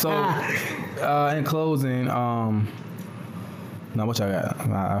were. So, in closing, now what y'all got?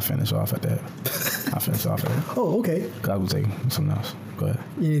 I finish off at that. Oh, okay. I will take something else. Go ahead.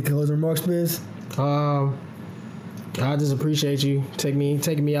 Any closing remarks, Biz? I just appreciate you taking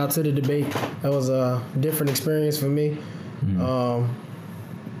me out to the debate. That was a different experience for me. Mm-hmm.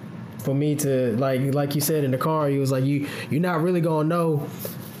 For me to like you said in the car, you was like you're not really gonna know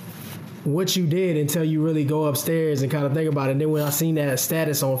what you did until you really go upstairs and kind of think about it. And then when I seen that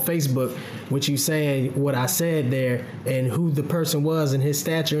status on Facebook, with you saying what I said there and who the person was and his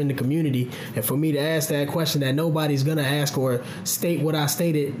stature in the community, and for me to ask that question that nobody's gonna ask or state what I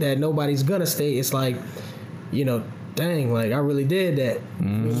stated that nobody's gonna state, it's like, you know, dang, like I really did that.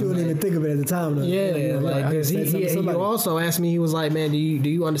 Mm-hmm. You didn't even think of it at the time, though. Yeah, like cause he also asked me, he was like, man, do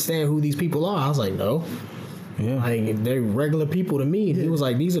you understand who these people are? I was like, no. Yeah. Like they're regular people to me. Yeah. He was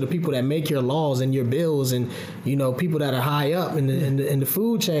like, these are the people that make your laws and your bills, and you know, people that are high up in the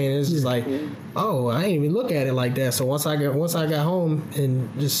food chain. It's just like, oh, I ain't even look at it like that. So once I got home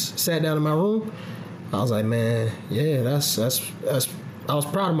and just sat down in my room, I was like, man, yeah, that's I was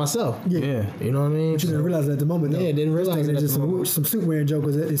proud of myself. Yeah. You know what I mean? But you didn't realize it at the moment, though. Yeah, didn't realize it. Just some soup wearing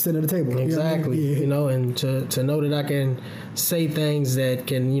jokers sitting at the table. Exactly. You know, you know, and to know that I can say things that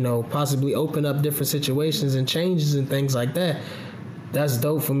can, you know, possibly open up different situations and changes and things like that. That's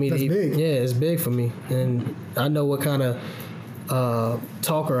dope for me. That's big. Yeah, it's big for me. And I know what kind of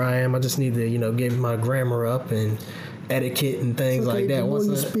talker I am. I just need to, you know, get my grammar up and etiquette and things like that. The more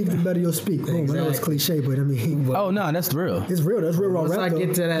you speak, the better you'll speak. Exactly. I know it's cliche, but I mean... Oh, no, that's real. It's real. That's real raw rap, though. Once I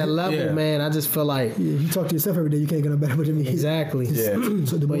get to that level, man, I just feel like... Yeah, you talk to yourself every day, you can't get no better, but I mean... Exactly. Yeah.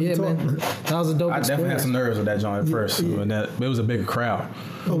 So the more you talk... Man, that was a dope experience. I definitely had some nerves with that joint at first. It was a bigger crowd.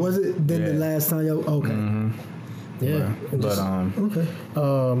 Oh, was it? Then the last time y'all... Okay. Mm-hmm. Yeah.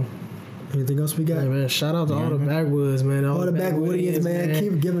 Okay. Anything else we got? Hey man, shout out to all the backwoods, man. All the backwoodians, man.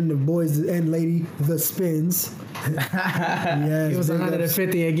 Keep giving the boys and lady the spins. Yes, it was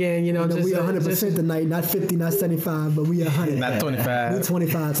 150 again, you know. We 100% tonight, not 50, not 75, but we 100. Not 25. We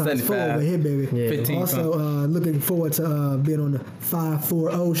 25 times 4 over here, baby. Yeah. 15. Also, looking forward to being on the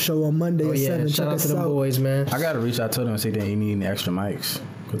 540 show on Monday at 7. Shout out to the boys, man. I got to reach out to them and see if they need any extra mics,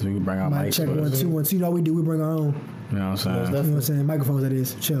 because we can bring our mics. Check 1, 2, 1, 2. You know how we do. We bring our own. You know what I'm saying? You know what I'm saying? Microphones, that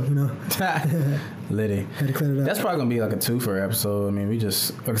is. Chill, you know? Liddy. Had to clear it up. That's probably going to be like a 2-for episode. I mean, we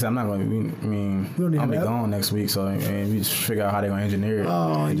just... Because I'm not going to... I'll be gone next week, so we just figure out how they're going to engineer it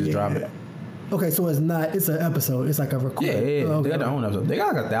and just drop it. Okay, so it's not... It's an episode. It's like a recording. Yeah. Oh, okay. They got their own episode. They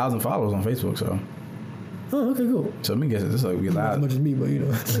got like 1,000 followers on Facebook, so... Oh, okay, cool. So let me guess, this is like we live. Not as much as me, but you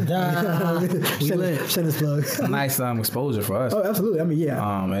know. Shameless plug. Nice exposure for us. Oh, absolutely. I mean,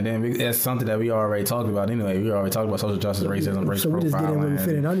 yeah. And then that's something that we already talked about anyway. We already talked about social justice, racism, racial profiling. So we just get in where we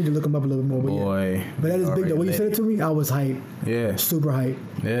fit in. I need to look them up a little bit more. Boy. But that is big though. When you said it to me, I was hyped. Yeah. Super hyped.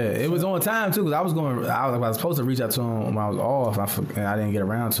 Yeah. It was on time too, because I was supposed to reach out to him when I was off, and I didn't get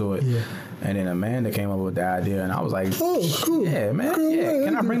around to it. Yeah. And then Amanda came up with the idea, and I was like, "Oh, cool! Yeah, man. Yeah,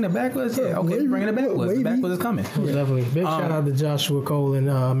 can I bring the backwoods? Yeah, okay, bring the backwoods. The backwoods is coming. Definitely. Big shout out to Joshua Cole and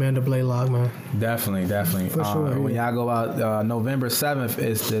Amanda Blaylock, man. Definitely. For sure. When y'all go out, November 7th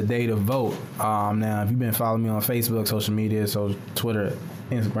is the day to vote. Now, if you've been following me on Facebook, social media, so Twitter,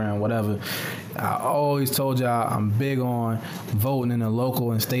 Instagram, whatever, I always told y'all I'm big on voting in the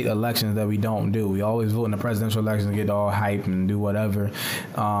local and state elections that we don't do. We always vote in the presidential elections and get all hype and do whatever.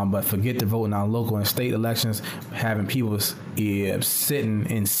 But forget to vote in our local and state elections, having people sitting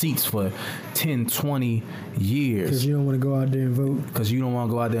in seats for 10, 20 years. Because you don't want to go out there and vote. Because you don't want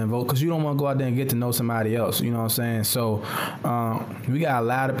to go out there and vote. Because you don't want to go out there and get to know somebody else. You know what I'm saying? So we got a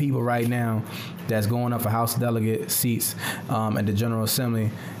lot of people right now that's going up for House delegate seats at the General Assembly.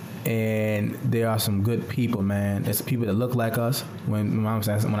 And there are some good people, man. It's people that look like us. When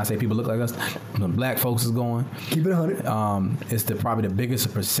I say people look like us, the black folks is going. Keep it 100. It's probably the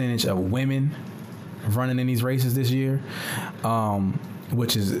biggest percentage of women running in these races this year,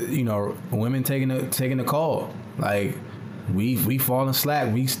 which is, you know, women taking the call. Like we falling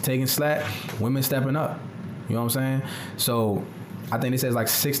slack, we taking slack, women stepping up. You know what I'm saying? So I think it says like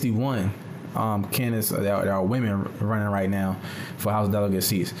 61. Candidates there are women running right now for House delegate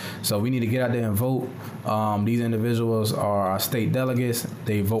seats. So we need to get out there and vote. These individuals are our state delegates.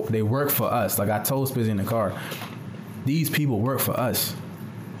 They work for us. Like I told Spizzy in the car, these people work for us.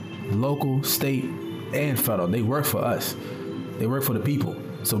 Local, state, and federal. They work for us. They work for the people.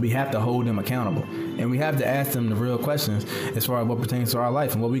 So we have to hold them accountable. And we have to ask them the real questions as far as what pertains to our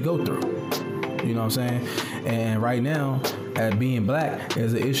life and what we go through. You know what I'm saying? And right now, being black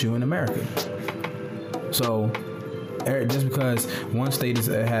is an issue in America. So just because one state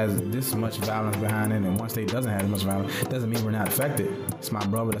has this much violence behind it and one state doesn't have as much violence, doesn't mean we're not affected. It's my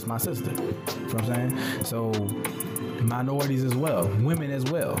brother, that's my sister. You know what I'm saying? So minorities as well, women as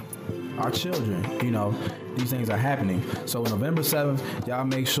well, our children, you know, these things are happening. So November 7th, y'all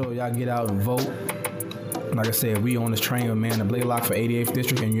make sure y'all get out and vote. Like I said, we on this train with Amanda Blaylock for 88th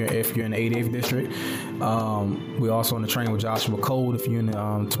District, and if you're in the 88th District. We're also on the train with Joshua Cole if you're in the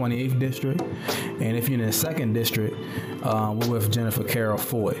 28th District. And if you're in the 2nd District, we're with Jennifer Carroll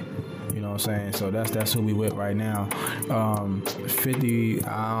Foy. You know what I'm saying? So that's who we with right now. 50,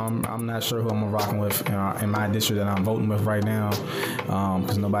 I'm not sure who I'm rocking with in my district that I'm voting with right now,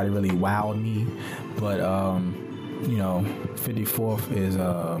 because nobody really wowed me. But, you know, 54th is...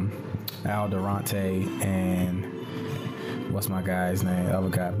 Al Durante and what's my guy's name? The other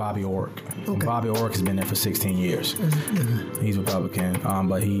guy, Bobby Ork. Okay. Bobby Ork has been there for 16 years. He's Republican,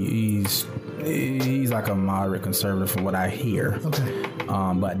 but he's like a moderate conservative from what I hear. Okay.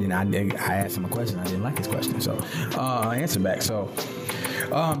 But then I asked him a question. I didn't like his question, so I answered back. So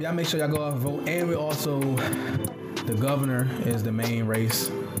y'all make sure y'all go out and vote. And we also, the governor is the main race.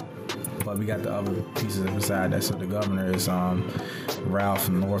 But we got the other pieces beside that. So the governor is Ralph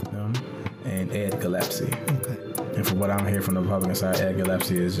Northam and Ed Gillespie. Okay. And from what I'm hearing from the Republican side, Ed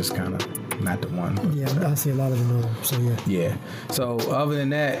Gillespie is just kind of not the one. Yeah, I see a lot of them. So yeah. Yeah. So other than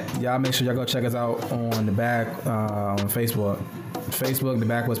that, y'all make sure y'all go check us out on the back on Facebook. Facebook, The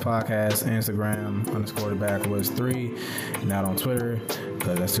Backwoods Podcast, Instagram, _The Backwoods 3, not on Twitter,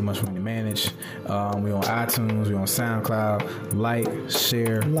 because that's too much for me to manage. We on iTunes, we on SoundCloud. Like,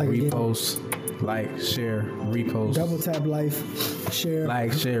 share, repost. Again. Like, share, repost. Double tap life, share.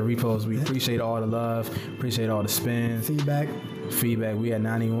 Like, share, repost. We appreciate all the love, appreciate all the spins. Feedback. We at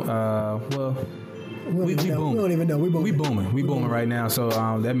 90, we don't even know. We booming. We booming right now. So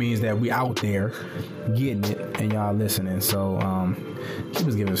that means that we out there getting it and y'all listening. So keep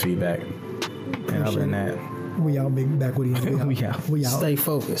us giving us feedback. And other than that, we out, big back with you. We out. We out. Stay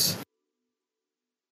focused.